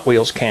building Hot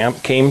Wheels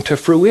Camp came to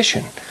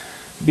fruition.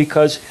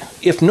 Because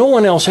if no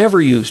one else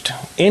ever used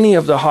any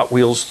of the Hot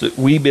Wheels that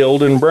we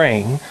build and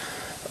bring,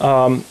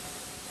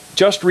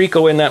 just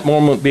Rico in that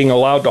moment being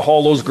allowed to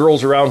haul those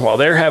girls around while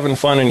they're having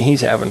fun and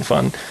he's having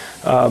fun,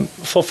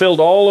 fulfilled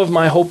all of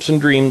my hopes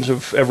and dreams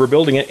of ever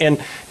building it.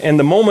 And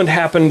the moment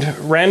happened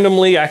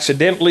randomly,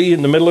 accidentally,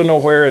 in the middle of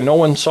nowhere, and no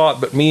one saw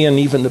it but me, and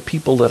even the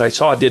people that I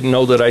saw didn't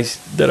know that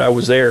I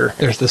was there.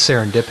 There's the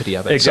serendipity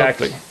of it.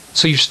 Exactly.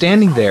 So you're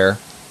standing there,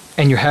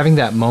 and you're having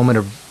that moment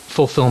of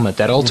fulfillment,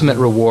 that ultimate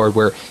reward,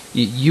 where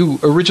you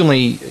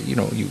originally,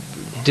 you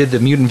did the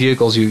mutant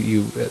vehicles,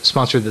 you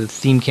sponsored the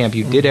theme camp,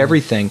 you did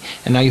everything,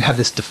 and now you have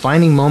this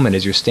defining moment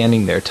as you're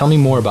standing there. Tell me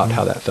more about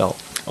how that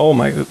felt. Oh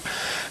my!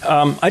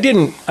 I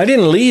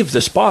didn't leave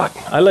the spot.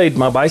 I laid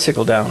my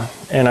bicycle down,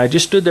 and I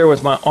just stood there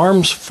with my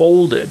arms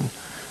folded,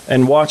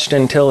 and watched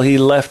until he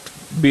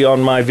left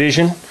beyond my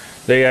vision.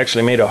 They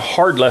actually made a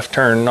hard left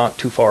turn not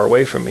too far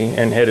away from me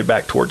and headed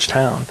back towards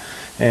town.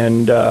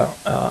 And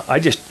I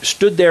just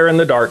stood there in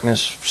the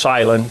darkness,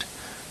 silent.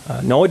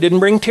 No, it didn't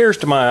bring tears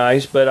to my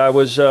eyes, but I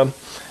was.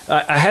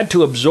 I had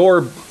to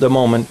absorb the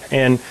moment,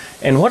 and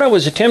what I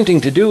was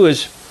attempting to do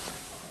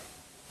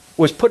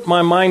was put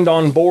my mind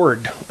on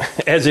board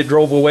as it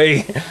drove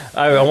away.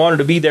 I wanted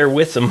to be there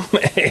with them,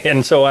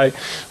 and so I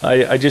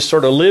just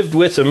sort of lived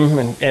with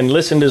them and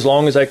listened as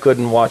long as I could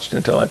and watched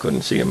until I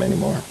couldn't see them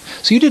anymore.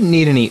 So you didn't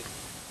need any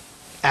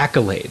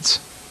accolades.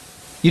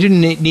 You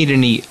didn't need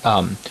any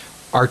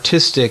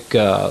artistic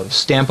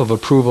stamp of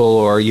approval,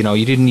 or you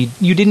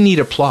didn't need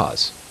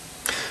applause.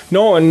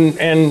 No,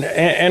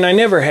 and I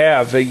never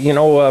have.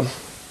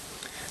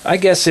 I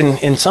guess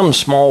in some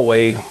small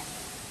way,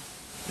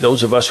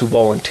 those of us who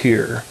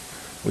volunteer,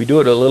 we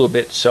do it a little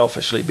bit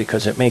selfishly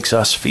because it makes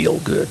us feel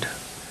good.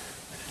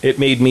 It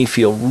made me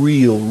feel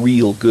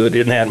real good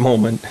in that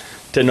moment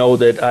to know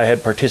that I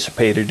had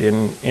participated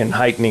in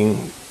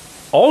heightening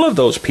all of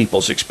those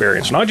people's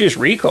experience, not just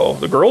Rico.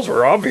 The girls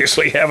were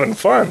obviously having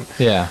fun.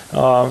 Yeah.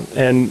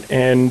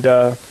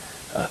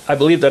 I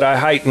believe that I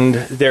heightened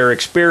their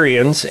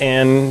experience,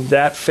 and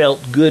that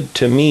felt good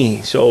to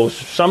me. So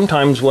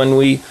sometimes when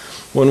we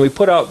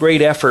put out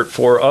great effort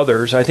for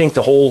others, I think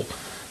the whole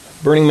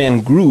Burning Man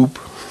group,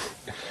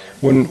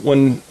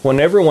 when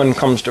everyone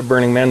comes to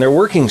Burning Man, they're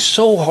working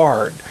so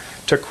hard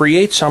to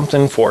create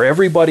something for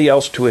everybody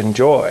else to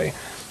enjoy.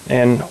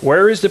 And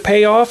where is the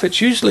payoff?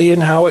 It's usually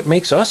in how it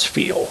makes us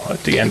feel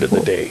at the end of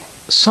the day.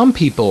 Some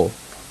people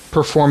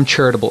perform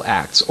charitable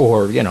acts,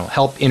 or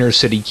help inner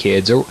city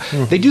kids, or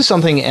they do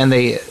something and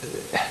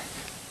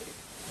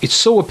it's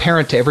so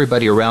apparent to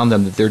everybody around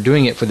them that they're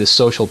doing it for this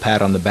social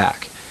pat on the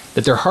back,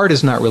 that their heart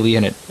is not really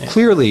in it. Yeah.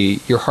 Clearly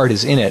your heart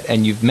is in it,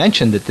 and you've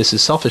mentioned that this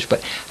is selfish,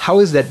 but how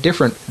is that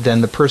different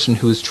than the person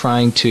who is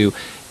trying to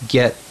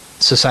get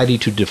society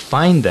to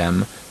define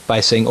them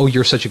by saying, "Oh,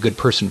 you're such a good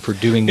person for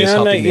doing this,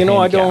 helping the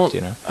handicapped"?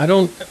 I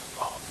don't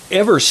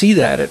ever see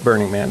that at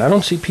Burning Man. I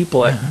don't see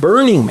people at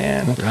Burning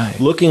Man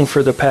looking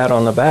for the pat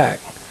on the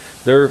back.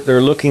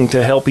 They're looking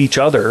to help each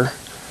other,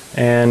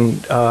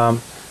 and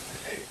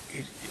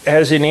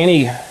as in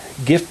any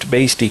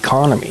gift-based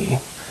economy,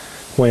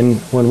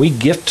 when we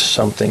gift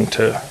something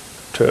to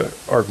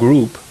our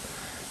group,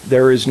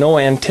 there is no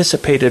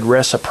anticipated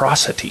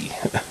reciprocity.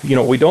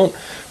 We don't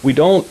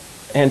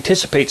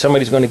anticipate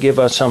somebody's going to give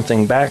us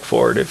something back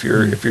for it. If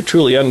you're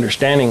truly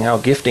understanding how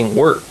gifting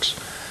works.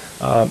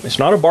 It's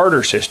not a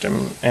barter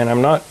system, and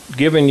I'm not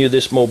giving you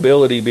this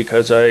mobility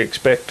because I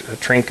expect a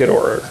trinket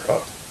or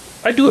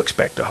I do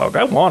expect a hug.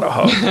 I want a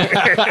hug.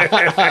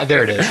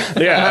 There it is.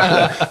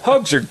 Yeah,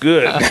 hugs are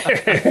good,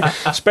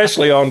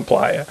 especially on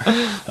Playa.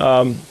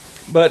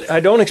 But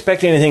I don't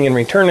expect anything in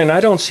return, and I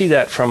don't see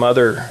that from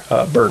other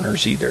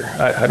burners either.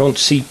 I don't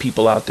see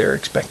people out there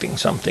expecting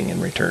something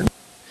in return.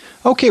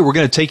 Okay, we're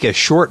going to take a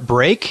short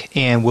break,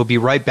 and we'll be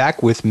right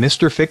back with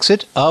Mr.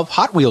 Fixit of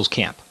Hot Wheels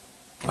Camp.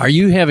 Are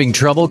you having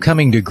trouble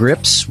coming to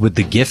grips with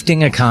the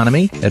gifting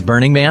economy at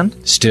Burning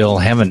Man? Still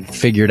haven't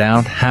figured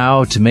out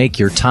how to make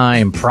your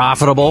time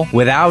profitable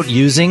without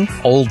using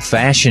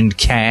old-fashioned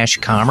cash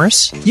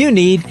commerce? You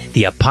need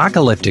the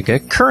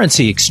Apocalyptica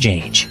Currency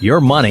Exchange.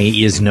 Your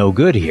money is no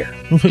good here.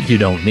 You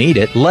don't need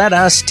it. Let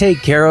us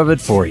take care of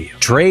it for you.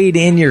 Trade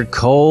in your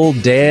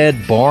cold,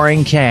 dead,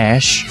 boring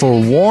cash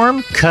for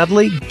warm,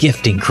 cuddly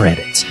gifting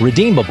credits.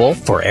 Redeemable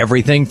for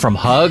everything from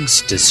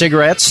hugs to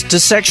cigarettes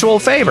to sexual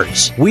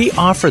favors. We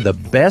are offer the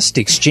best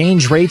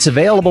exchange rates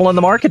available in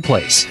the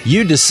marketplace.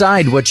 You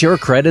decide what your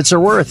credits are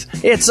worth.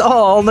 It's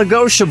all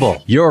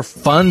negotiable. Your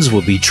funds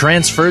will be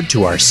transferred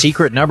to our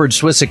secret numbered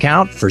Swiss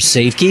account for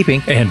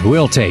safekeeping, and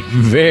we'll take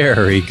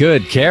very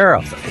good care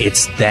of them.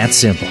 It's that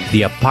simple.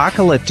 The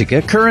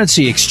Apocalyptica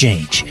Currency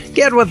Exchange.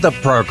 Get with the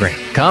program.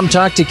 Come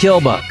talk to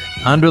Killbuck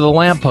under the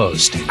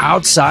lamppost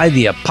outside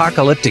the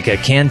Apocalyptica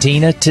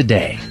Cantina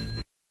today.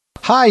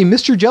 Hi,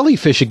 Mr.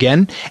 Jellyfish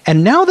again,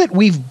 and now that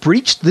we've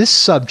breached this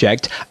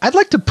subject, I'd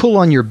like to pull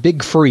on your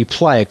big furry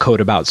playa coat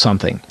about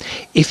something.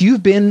 If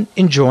you've been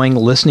enjoying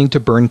listening to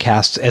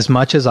Burncasts as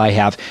much as I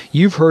have,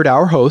 you've heard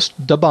our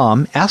host,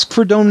 DaBomb, ask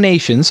for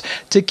donations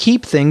to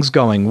keep things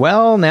going.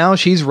 Well, now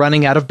she's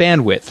running out of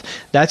bandwidth.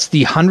 That's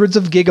the hundreds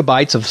of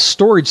gigabytes of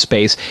storage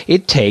space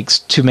it takes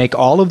to make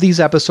all of these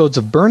episodes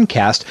of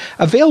Burncast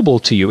available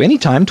to you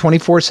anytime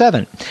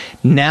 24/7.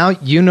 Now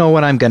you know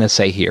what I'm going to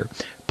say here.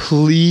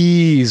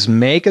 Please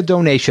make a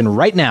donation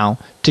right now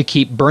to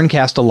keep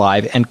Burncast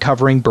alive and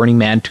covering Burning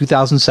Man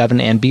 2007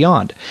 and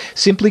beyond.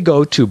 Simply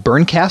go to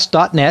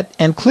burncast.net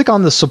and click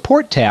on the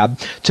support tab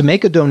to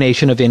make a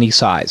donation of any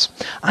size.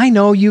 I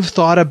know you've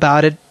thought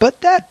about it,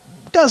 but that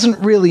doesn't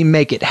really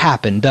make it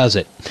happen, does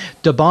it?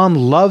 DaBomb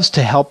loves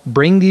to help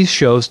bring these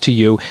shows to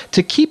you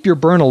to keep your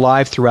burn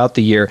alive throughout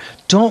the year.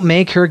 Don't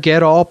make her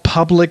get all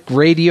public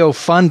radio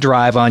fund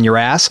drive on your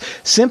ass.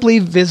 Simply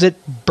visit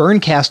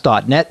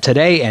burncast.net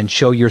today and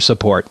show your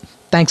support.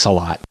 Thanks a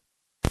lot.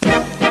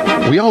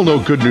 We all know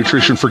good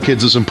nutrition for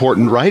kids is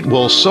important, right?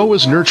 Well, so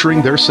is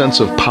nurturing their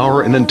sense of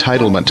power and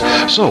entitlement.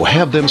 So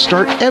have them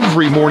start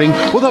every morning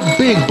with a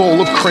big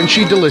bowl of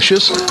crunchy,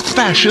 delicious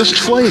Fascist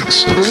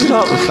Flakes.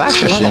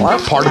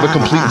 Part of a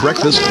complete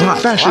breakfast,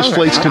 Fascist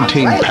Flakes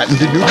contain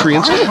patented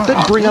nutrients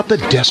that bring out the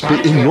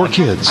desperate in your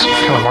kids.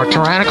 Becoming more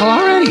tyrannical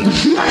already.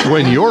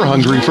 When you're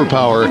hungry for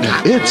power,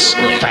 it's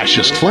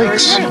Fascist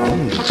Flakes.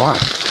 Fun.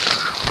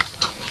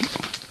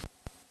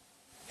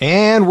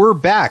 And we're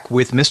back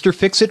with Mr.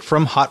 Fix-It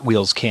from Hot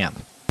Wheels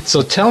Camp.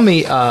 So tell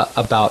me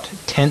about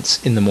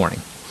tents in the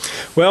morning.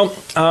 Well,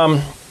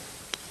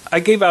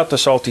 I gave out the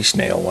Salty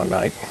Snail one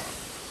night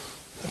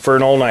for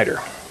an all-nighter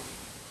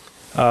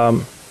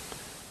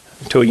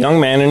to a young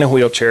man in a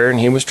wheelchair, and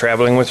he was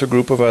traveling with a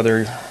group of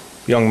other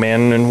young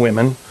men and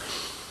women.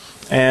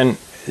 And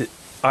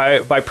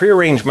by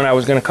prearrangement, I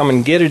was going to come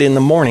and get it in the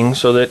morning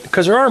so that,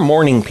 because there are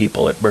morning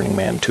people at Burning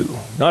Man too.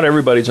 Not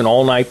everybody's an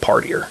all-night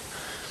partier.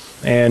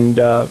 And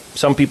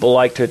some people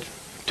like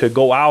to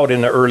go out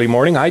in the early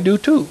morning. I do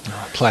too.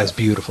 Oh, Playa's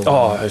beautiful.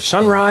 Oh,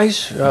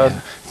 sunrise,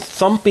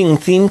 thumping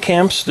theme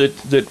camps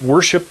that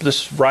worship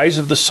this rise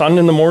of the sun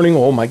in the morning.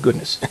 Oh my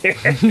goodness.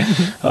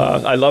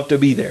 I love to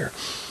be there.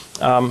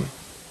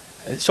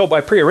 So by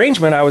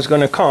prearrangement, I was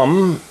going to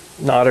come,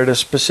 not at a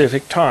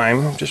specific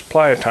time, just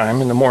Playa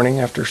time in the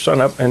morning after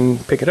sunup,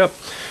 and pick it up.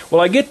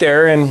 Well, I get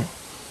there, and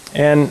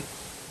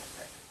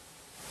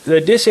the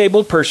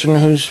disabled person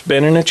who's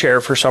been in a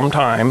chair for some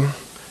time,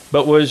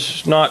 but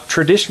was not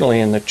traditionally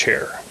in the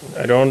chair.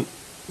 I don't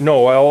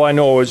know. All I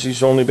know is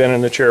he's only been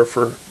in the chair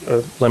for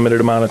a limited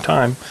amount of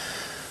time.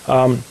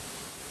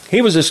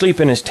 He was asleep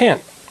in his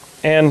tent.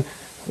 And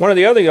one of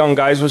the other young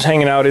guys was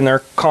hanging out in their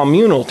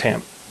communal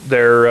tent,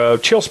 their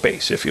chill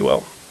space, if you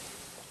will.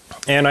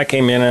 And I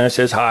came in and I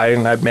says hi,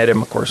 and I'd met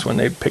him, of course, when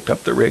they picked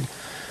up the rig.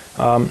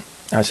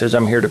 I says,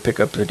 I'm here to pick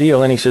up the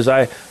deal. And he says,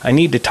 I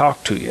need to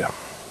talk to you.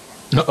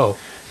 Uh-oh.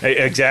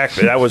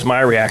 Exactly. That was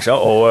my reaction.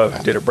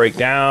 Did it break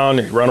down?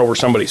 Did it run over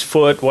somebody's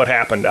foot? What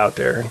happened out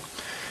there?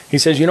 He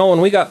says,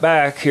 when we got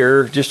back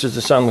here, just as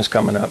the sun was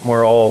coming up,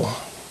 we're all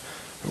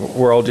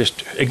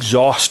just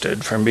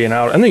exhausted from being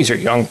out. And these are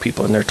young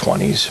people in their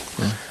 20s.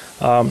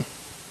 Mm.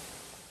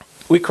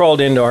 We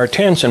crawled into our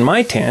tents, and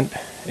my tent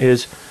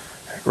is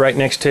right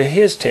next to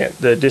his tent,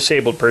 the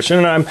disabled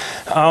person. And I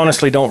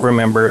honestly don't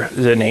remember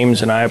the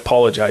names, and I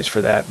apologize for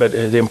that. But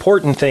the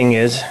important thing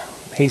is,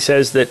 he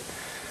says that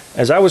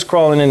as I was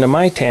crawling into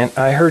my tent,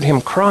 I heard him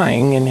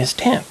crying in his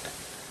tent.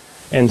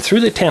 And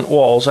through the tent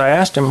walls, I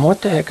asked him,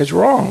 what the heck is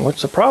wrong?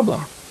 What's the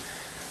problem?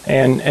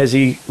 And as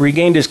he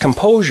regained his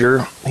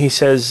composure, he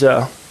says,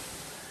 I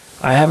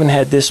haven't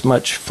had this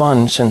much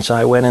fun since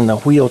I went in the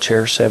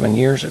wheelchair 7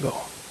 years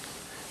ago.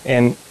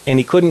 And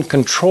he couldn't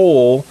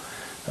control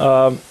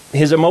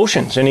his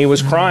emotions. And he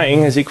was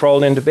crying as he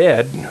crawled into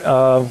bed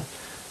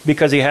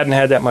because he hadn't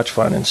had that much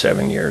fun in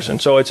 7 years. And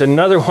so it's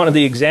another one of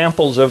the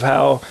examples of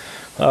how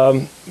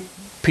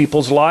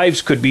people's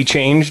lives could be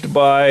changed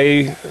by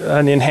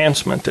an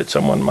enhancement that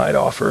someone might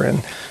offer.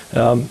 And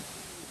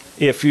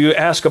if you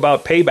ask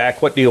about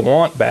payback, what do you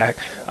want back?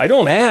 I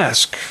don't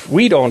ask.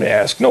 We don't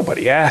ask.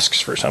 Nobody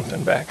asks for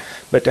something back.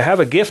 But to have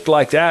a gift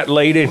like that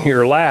laid in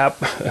your lap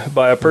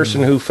by a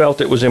person who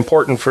felt it was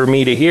important for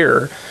me to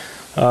hear,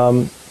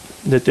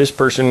 that this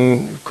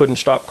person couldn't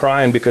stop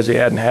crying because he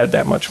hadn't had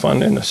that much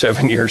fun in the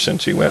 7 years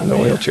since he went in the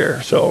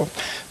wheelchair. So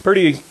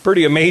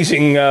pretty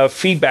amazing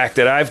feedback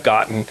that I've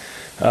gotten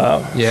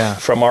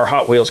from our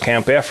Hot Wheels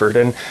Camp effort.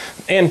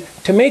 And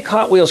to make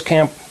Hot Wheels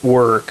Camp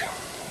work,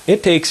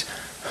 it takes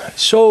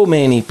so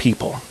many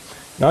people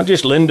not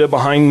just Linda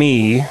behind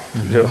me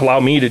to allow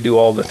me to do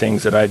all the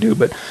things that I do,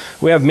 but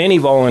we have many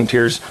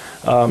volunteers.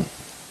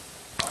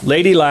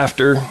 Lady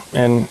Laughter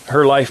and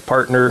her life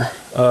partner,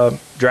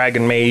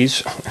 Dragon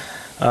Maze,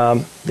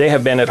 they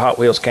have been at Hot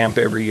Wheels Camp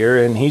every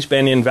year, and he's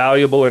been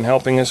invaluable in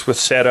helping us with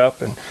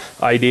setup and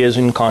ideas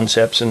and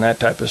concepts and that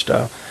type of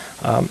stuff.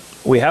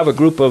 We have a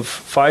group of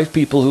 5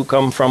 people who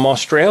come from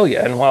Australia,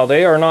 and while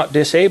they are not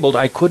disabled,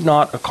 I could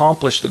not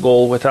accomplish the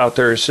goal without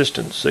their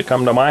assistance. They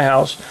come to my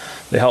house,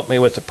 they help me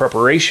with the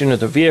preparation of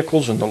the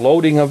vehicles and the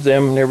loading of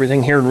them and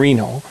everything here in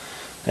Reno.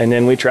 And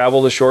then we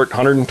travel the short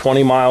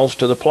 120 miles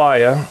to the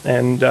playa,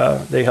 and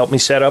they help me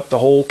set up the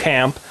whole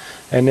camp.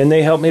 And then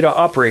they help me to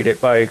operate it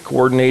by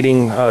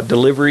coordinating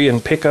delivery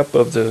and pickup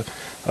of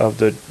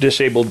the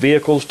disabled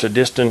vehicles to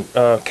distant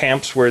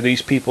camps where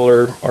these people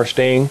are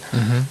staying.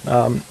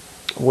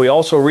 We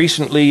also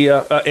recently,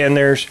 and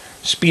there's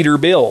Speeder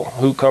Bill,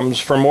 who comes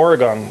from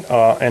Oregon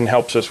and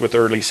helps us with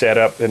early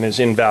setup and is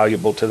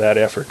invaluable to that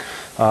effort.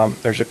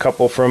 There's a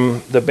couple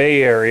from the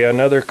Bay Area,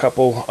 another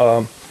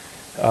couple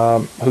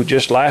who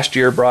just last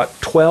year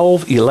brought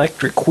 12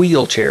 electric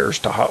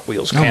wheelchairs to Hot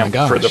Wheels Camp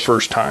for the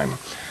first time.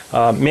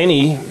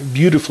 Many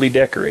beautifully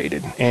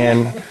decorated,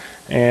 and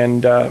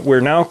we're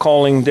now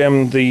calling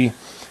them the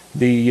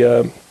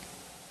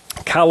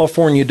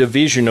California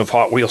division of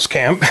Hot Wheels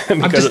Camp.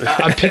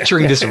 I'm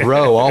picturing this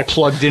row all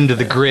plugged into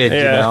the grid, you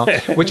know.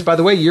 Which, by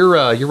the way, you're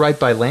right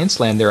by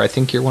Lanceland there. I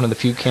think you're one of the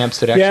few camps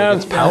that actually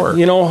gets power.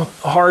 You know,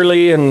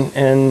 Harley and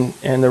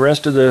the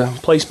rest of the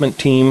placement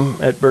team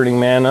at Burning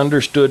Man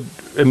understood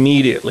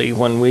immediately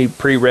when we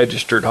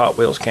pre-registered Hot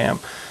Wheels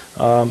Camp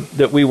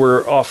that we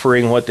were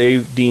offering what they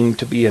deemed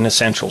to be an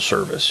essential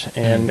service.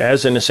 And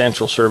as an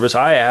essential service,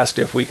 I asked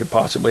if we could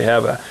possibly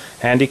have a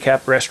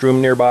handicapped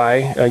restroom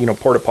nearby,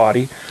 porta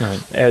potty,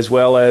 as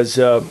well as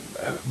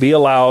be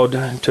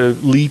allowed to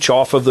leech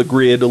off of the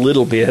grid a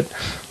little bit,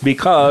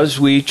 because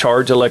we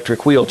charge electric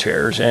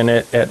wheelchairs. And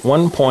at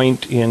one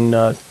point in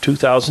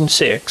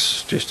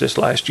 2006, just this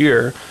last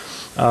year,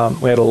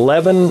 we had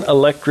 11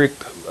 electric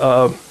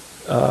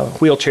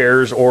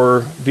wheelchairs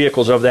or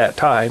vehicles of that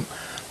type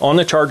on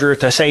the charger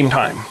at the same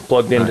time,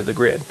 plugged into the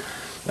grid,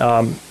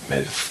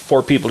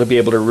 for people to be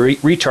able to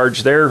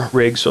recharge their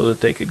rigs so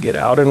that they could get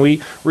out. And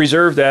we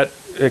reserve that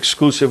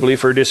exclusively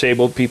for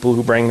disabled people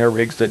who bring their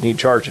rigs that need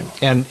charging.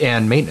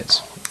 And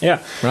maintenance.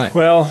 Yeah. Right.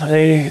 Well,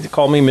 they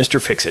call me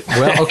Mr. Fix-It.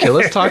 Well, okay,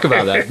 let's talk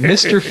about that.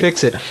 Mr.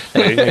 Fix-It.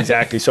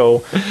 Exactly.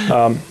 So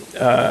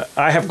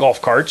I have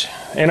golf carts,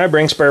 and I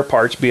bring spare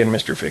parts, being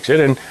Mr. Fix-It.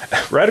 And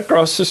right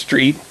across the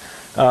street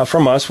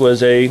from us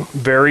was a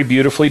very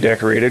beautifully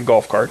decorated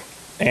golf cart.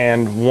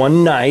 And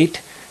one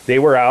night, they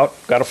were out,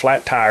 got a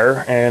flat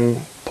tire,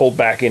 and pulled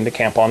back into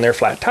camp on their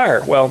flat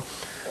tire. Well,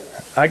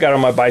 I got on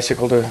my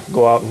bicycle to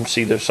go out and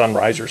see the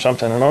sunrise or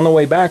something. And on the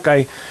way back,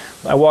 I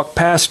walked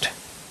past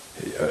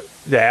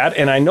that,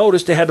 and I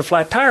noticed they had a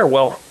flat tire.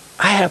 Well,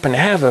 I happen to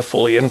have a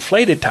fully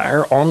inflated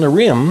tire on the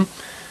rim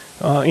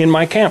in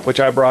my camp, which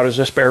I brought as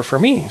a spare for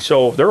me.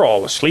 So they're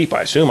all asleep,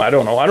 I assume. I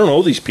don't know. I don't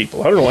know these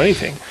people. I don't know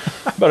anything.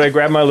 But I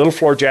grabbed my little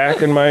floor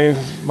jack and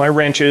my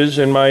wrenches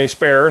and my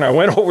spare, and I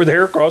went over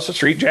there across the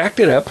street,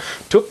 jacked it up,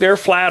 took their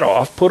flat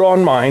off, put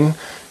on mine,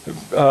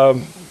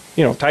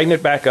 tightened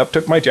it back up,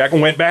 took my jack,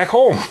 and went back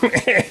home.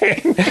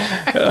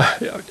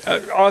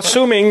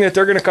 Assuming that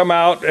they're going to come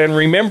out and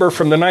remember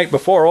from the night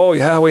before, oh,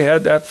 yeah, we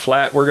had that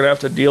flat. We're going to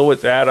have to deal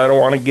with that. I don't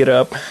want to get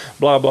up,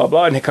 blah, blah,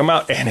 blah. And they come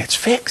out, and it's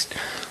fixed.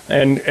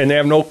 And they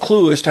have no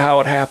clue as to how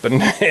it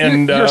happened.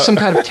 And you're some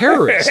kind of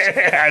terrorist.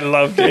 I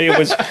loved it.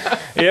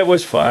 It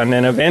was fun.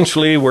 And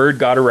eventually word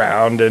got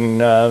around, and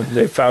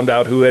they found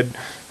out who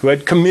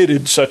had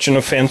committed such an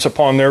offense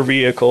upon their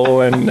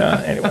vehicle. And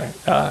anyway,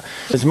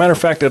 as a matter of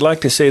fact, I'd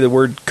like to say the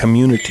word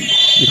community,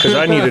 because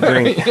I need a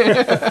drink.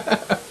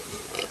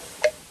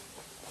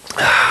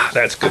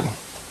 That's good.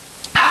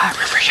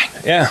 Refreshing.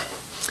 Yeah.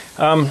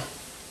 I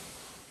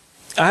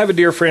have a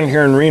dear friend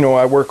here in Reno.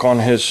 I work on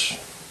his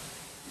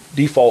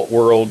Default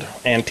World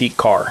antique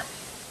car.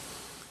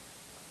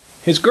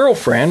 His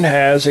girlfriend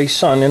has a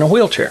son in a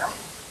wheelchair,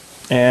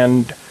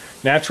 and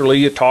naturally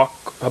you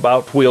talk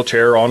about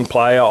wheelchair on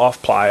playa, off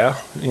playa,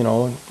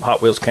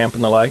 Hot Wheels Camp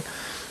and the like.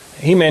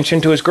 He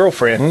mentioned to his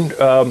girlfriend,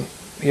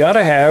 you ought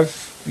to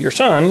have your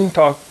son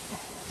talk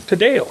to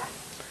Dale,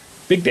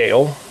 Big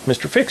Dale,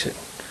 Mr. Fix-It.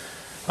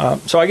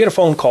 So I get a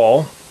phone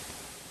call.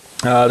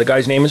 The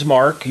guy's name is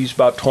Mark. He's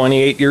about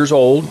 28 years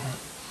old.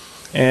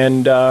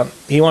 And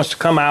he wants to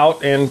come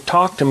out and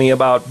talk to me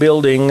about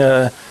building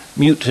a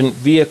mutant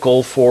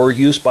vehicle for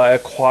use by a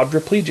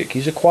quadriplegic.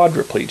 He's a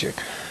quadriplegic.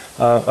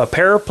 A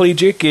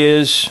paraplegic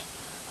is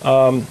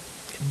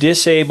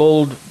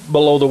disabled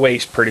below the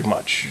waist, pretty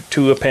much.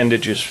 2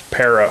 appendages,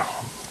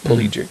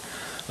 paraplegic.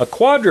 A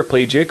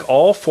quadriplegic,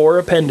 all 4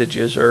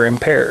 appendages are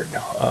impaired.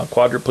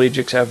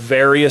 Quadriplegics have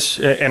various,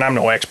 and I'm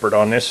no expert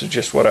on this, it's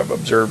just what I've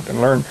observed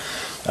and learned.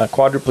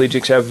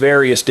 Quadriplegics have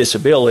various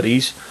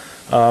disabilities.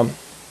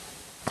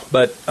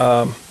 But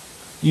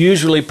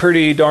usually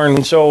pretty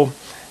darn. So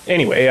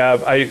anyway,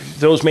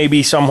 those may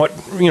be somewhat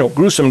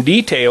gruesome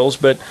details,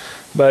 but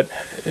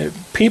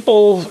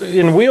people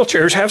in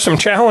wheelchairs have some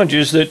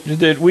challenges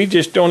that we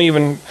just can't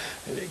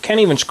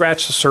even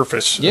scratch the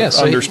surface of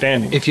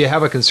understanding. If you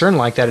have a concern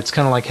like that, it's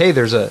kind of like, hey,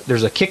 there's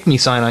a kick me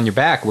sign on your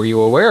back. Were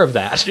you aware of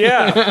that?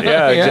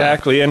 Yeah,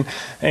 exactly. And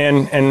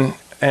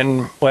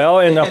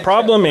the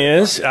problem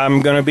is,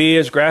 I'm going to be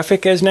as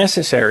graphic as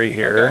necessary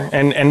here.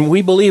 And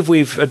we believe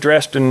we've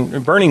addressed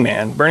in Burning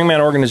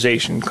Man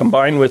organization,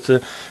 combined with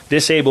the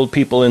disabled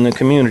people in the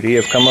community,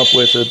 have come up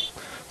with a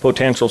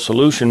potential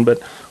solution.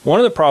 But one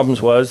of the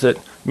problems was that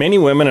many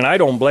women, and I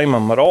don't blame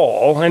them at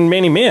all, and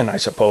many men, I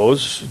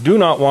suppose, do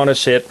not want to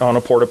sit on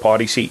a porta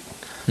potty seat.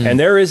 And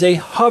there is a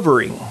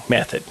hovering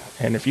method.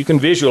 And if you can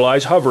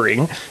visualize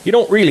hovering, you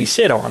don't really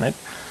sit on it.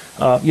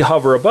 You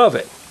hover above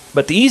it.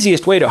 But the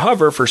easiest way to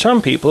hover for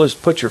some people is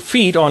to put your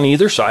feet on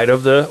either side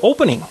of the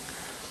opening.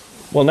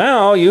 Well,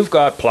 now you've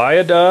got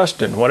playa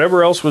dust and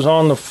whatever else was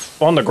on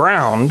the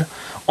ground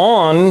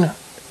on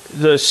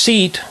the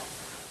seat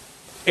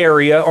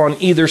area on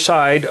either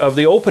side of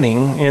the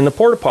opening in the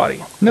porta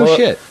potty. No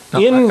shit.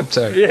 No, I'm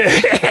sorry.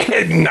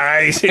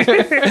 Nice.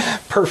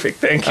 Perfect.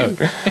 Thank you.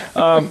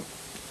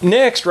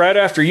 Next, right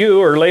after you,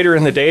 or later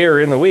in the day or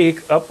in the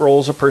week, up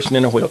rolls a person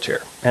in a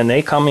wheelchair. And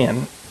they come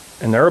in,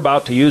 and they're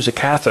about to use a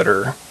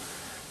catheter,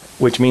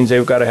 which means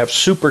they've got to have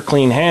super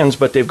clean hands,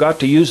 but they've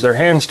got to use their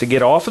hands to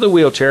get off of the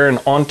wheelchair and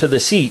onto the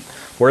seat.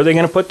 Where are they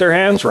going to put their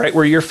hands? Right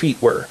where your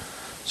feet were.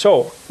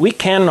 So we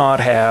cannot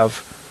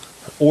have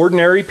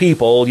ordinary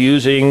people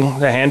using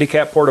the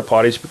handicap porta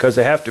potties because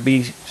they have to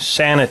be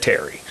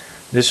sanitary.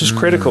 This is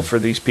critical for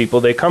these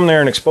people. They come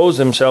there and expose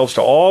themselves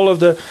to all of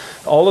the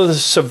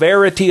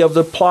severity of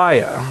the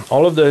playa,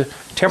 all of the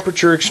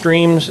temperature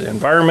extremes,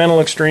 environmental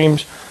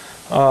extremes,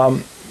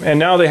 and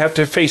now they have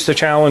to face the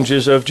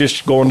challenges of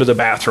just going to the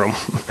bathroom.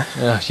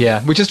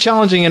 Yeah, which is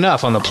challenging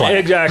enough on the playa.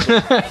 Exactly.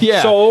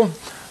 Yeah. So,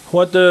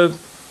 what the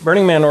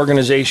Burning Man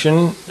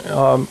organization,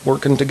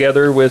 working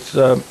together with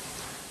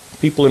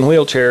people in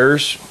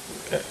wheelchairs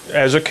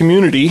as a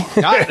community.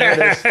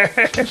 There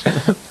it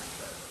is.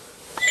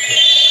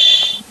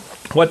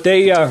 What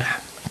they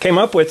came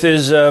up with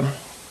is a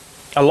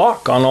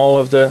lock on all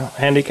of the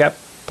handicap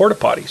porta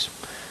potties.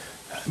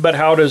 But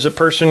how does a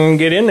person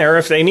get in there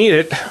if they need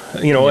it,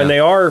 and they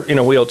are in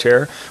a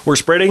wheelchair? We're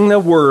spreading the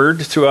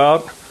word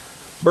throughout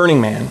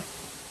Burning Man.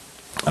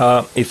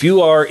 If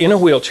you are in a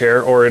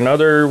wheelchair or in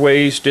other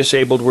ways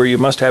disabled where you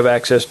must have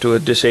access to a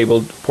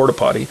disabled porta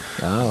potty,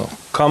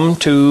 come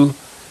to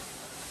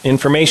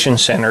Information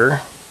Center,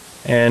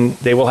 and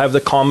they will have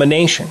the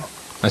combination.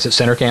 Is it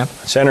Center Camp?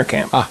 Center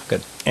Camp. Ah,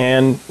 good.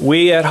 And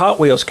we at Hot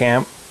Wheels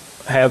Camp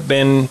have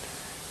been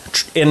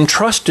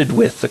entrusted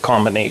with the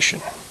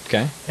combination.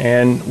 Okay.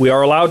 And we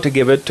are allowed to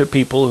give it to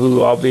people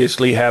who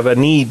obviously have a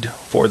need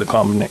for the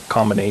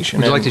combination.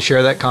 Would you like to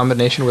share that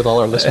combination with all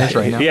our listeners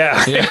right now?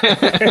 Yeah.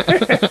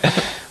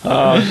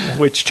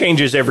 Which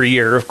changes every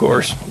year, of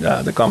course,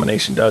 the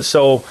combination does.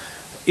 So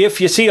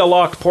if you see a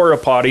locked porta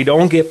potty,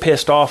 don't get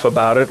pissed off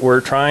about it.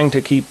 We're trying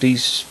to keep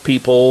these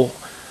people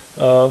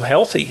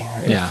healthy,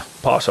 if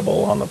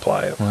possible, on the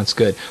playa. Well, that's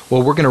good.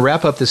 Well, we're going to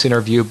wrap up this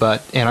interview,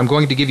 and I'm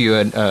going to give you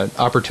an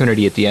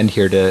opportunity at the end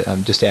here to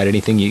just add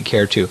anything you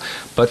care to.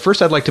 But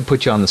first, I'd like to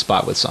put you on the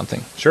spot with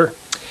something. Sure.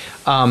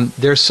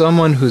 There's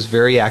someone who's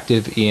very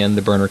active in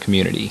the burner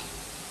community.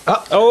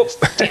 Oh,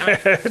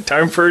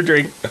 time for a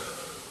drink.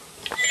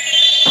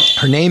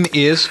 Her name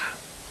is,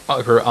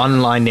 her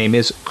online name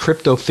is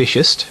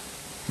Cryptofishist.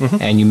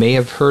 And you may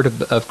have heard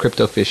of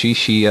Cryptofishy.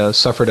 She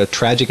suffered a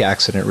tragic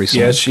accident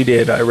recently. Yes, she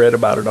did. I read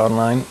about it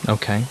online.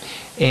 Okay.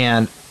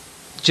 And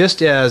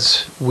just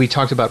as we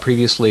talked about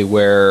previously,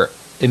 where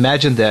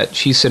imagine that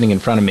she's sitting in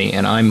front of me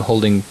and I'm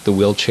holding the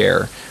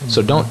wheelchair.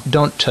 So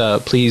don't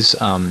please,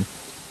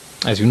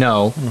 as you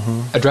know,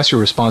 address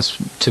your response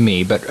to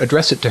me, but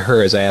address it to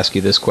her as I ask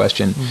you this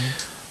question.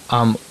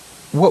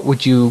 What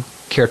would you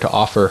care to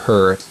offer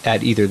her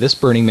at either this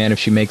Burning Man, if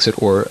she makes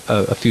it, or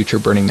a future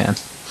Burning Man?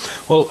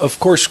 Well, of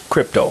course,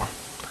 Crypto.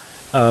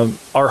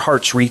 Our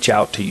hearts reach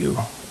out to you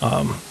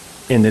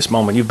in this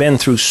moment. You've been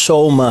through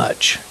so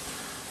much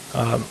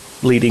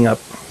leading up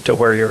to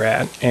where you're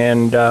at.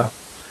 And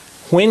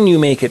when you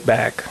make it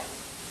back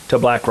to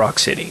Black Rock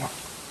City,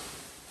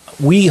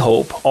 we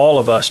hope, all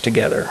of us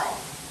together,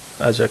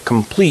 as a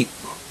complete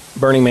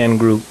Burning Man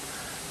group,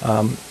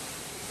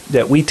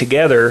 that we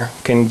together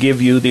can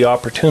give you the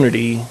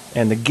opportunity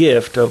and the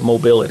gift of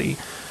mobility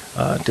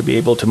to be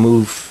able to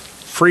move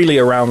freely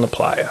around the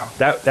playa.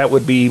 That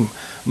would be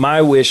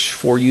my wish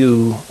for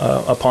you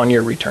upon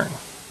your return.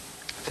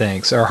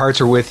 Thanks. Our hearts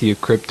are with you,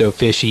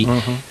 Cryptofishy.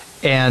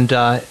 And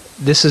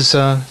this is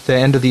the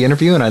end of the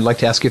interview, and I'd like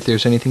to ask you if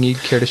there's anything you'd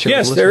care to share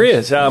with the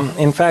listeners. Yes, there is.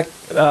 In fact,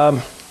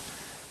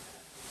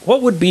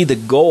 what would be the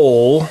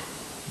goal,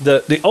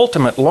 the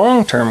ultimate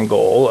long-term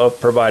goal of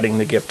providing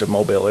the gift of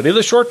mobility?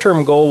 The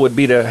short-term goal would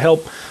be to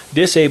help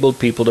disabled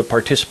people to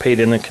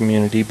participate in the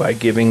community by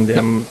giving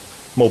them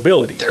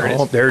mobility.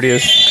 There it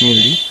is,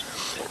 community.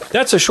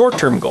 That's a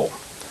short-term goal.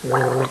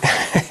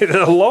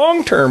 The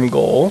long-term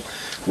goal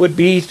would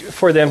be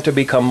for them to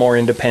become more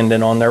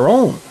independent on their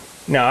own.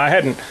 Now, I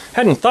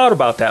hadn't thought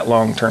about that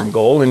long-term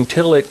goal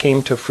until it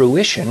came to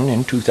fruition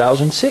in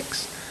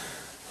 2006.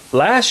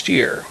 Last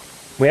year,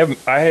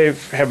 I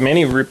have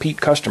many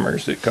repeat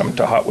customers that come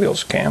to Hot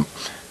Wheels Camp.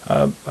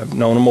 I've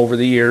known them over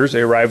the years.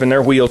 They arrive in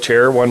their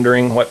wheelchair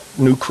wondering what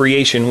new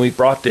creation we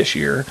brought this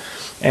year.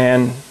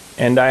 And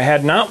I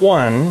had not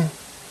one,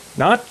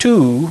 not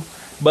two,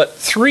 but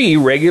 3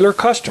 regular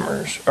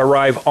customers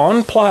arrive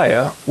on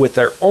Playa with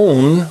their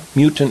own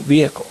mutant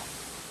vehicle,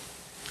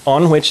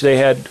 on which they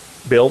had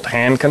built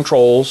hand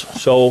controls,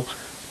 so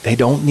they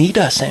don't need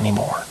us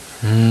anymore.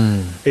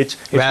 It's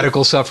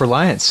Radical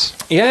self-reliance.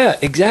 Yeah,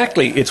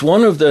 exactly. It's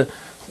one of the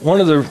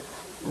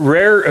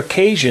rare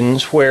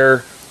occasions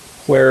where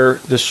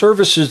the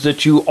services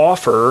that you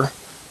offer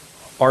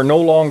are no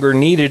longer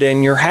needed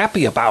and you're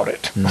happy about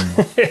it.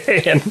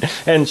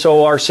 and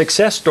so our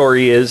success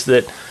story is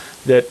that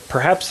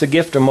perhaps the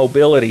gift of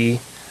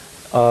mobility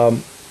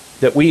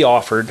that we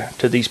offered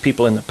to these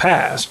people in the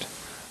past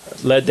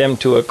led them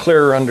to a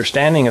clearer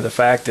understanding of the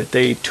fact that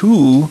they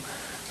too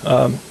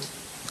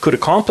could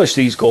accomplish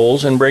these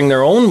goals and bring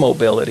their own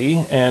mobility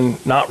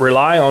and not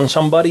rely on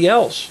somebody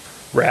else.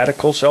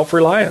 Radical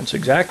self-reliance,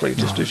 exactly,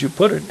 just as you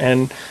put it.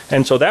 And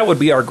so that would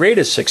be our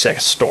greatest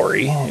success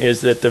story,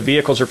 is that the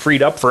vehicles are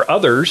freed up for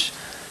others,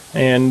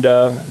 and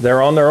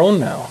they're on their own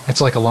now.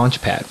 It's like a launch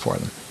pad for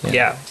them.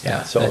 Yeah.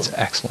 So that's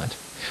excellent.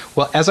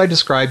 Well, as I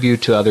describe you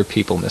to other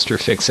people, Mr.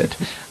 Fix-It,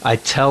 I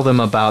tell them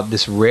about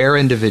this rare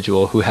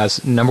individual who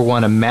has, number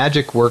one, a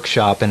magic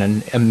workshop and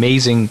an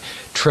amazing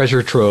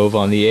treasure trove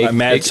on the a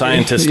mad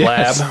scientist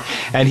lab.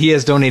 And he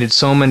has donated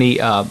so many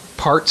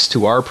parts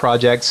to our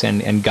projects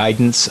and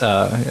guidance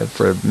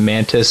for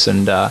Mantis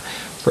and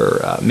for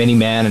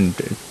Mini-Man and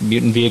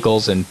Mutant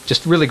Vehicles, and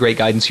just really great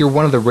guidance. You're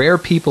one of the rare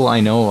people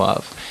I know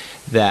of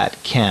that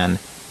can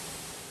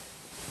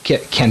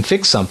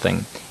fix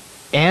something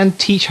and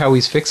teach how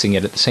he's fixing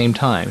it at the same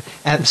time.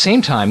 And at the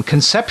same time,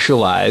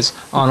 conceptualize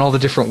on all the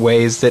different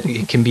ways that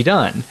it can be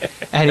done.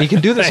 And he can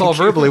do this all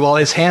verbally while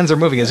his hands are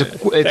moving. It's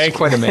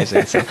quite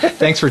amazing. So,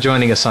 thanks for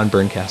joining us on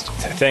Burncast.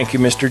 Thank you,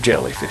 Mr.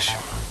 Jellyfish.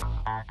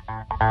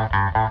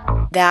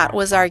 That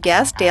was our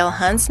guest, Dale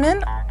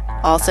Huntsman,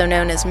 also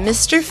known as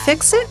Mr.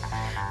 Fix-It,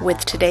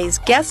 with today's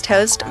guest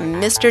host,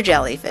 Mr.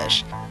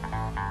 Jellyfish.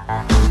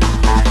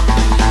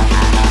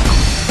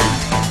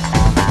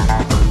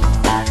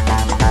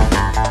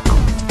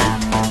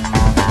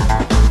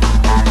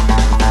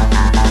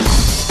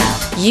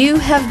 You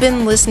have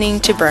been listening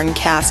to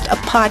Burncast, a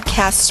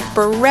podcast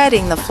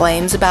spreading the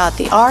flames about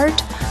the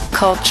art,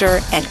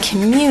 culture, and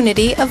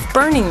community of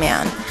Burning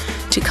Man.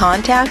 To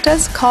contact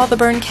us, call the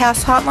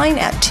Burncast hotline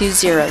at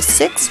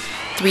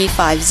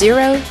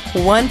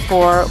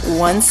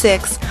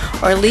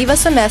 206-350-1416 or leave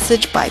us a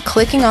message by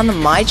clicking on the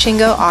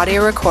MyChingo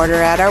audio recorder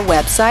at our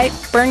website,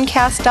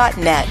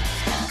 burncast.net.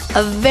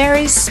 A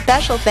very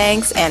special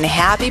thanks and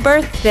happy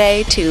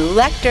birthday to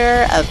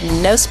Lecter of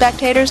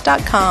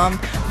NoSpectators.com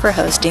for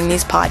hosting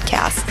these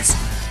podcasts.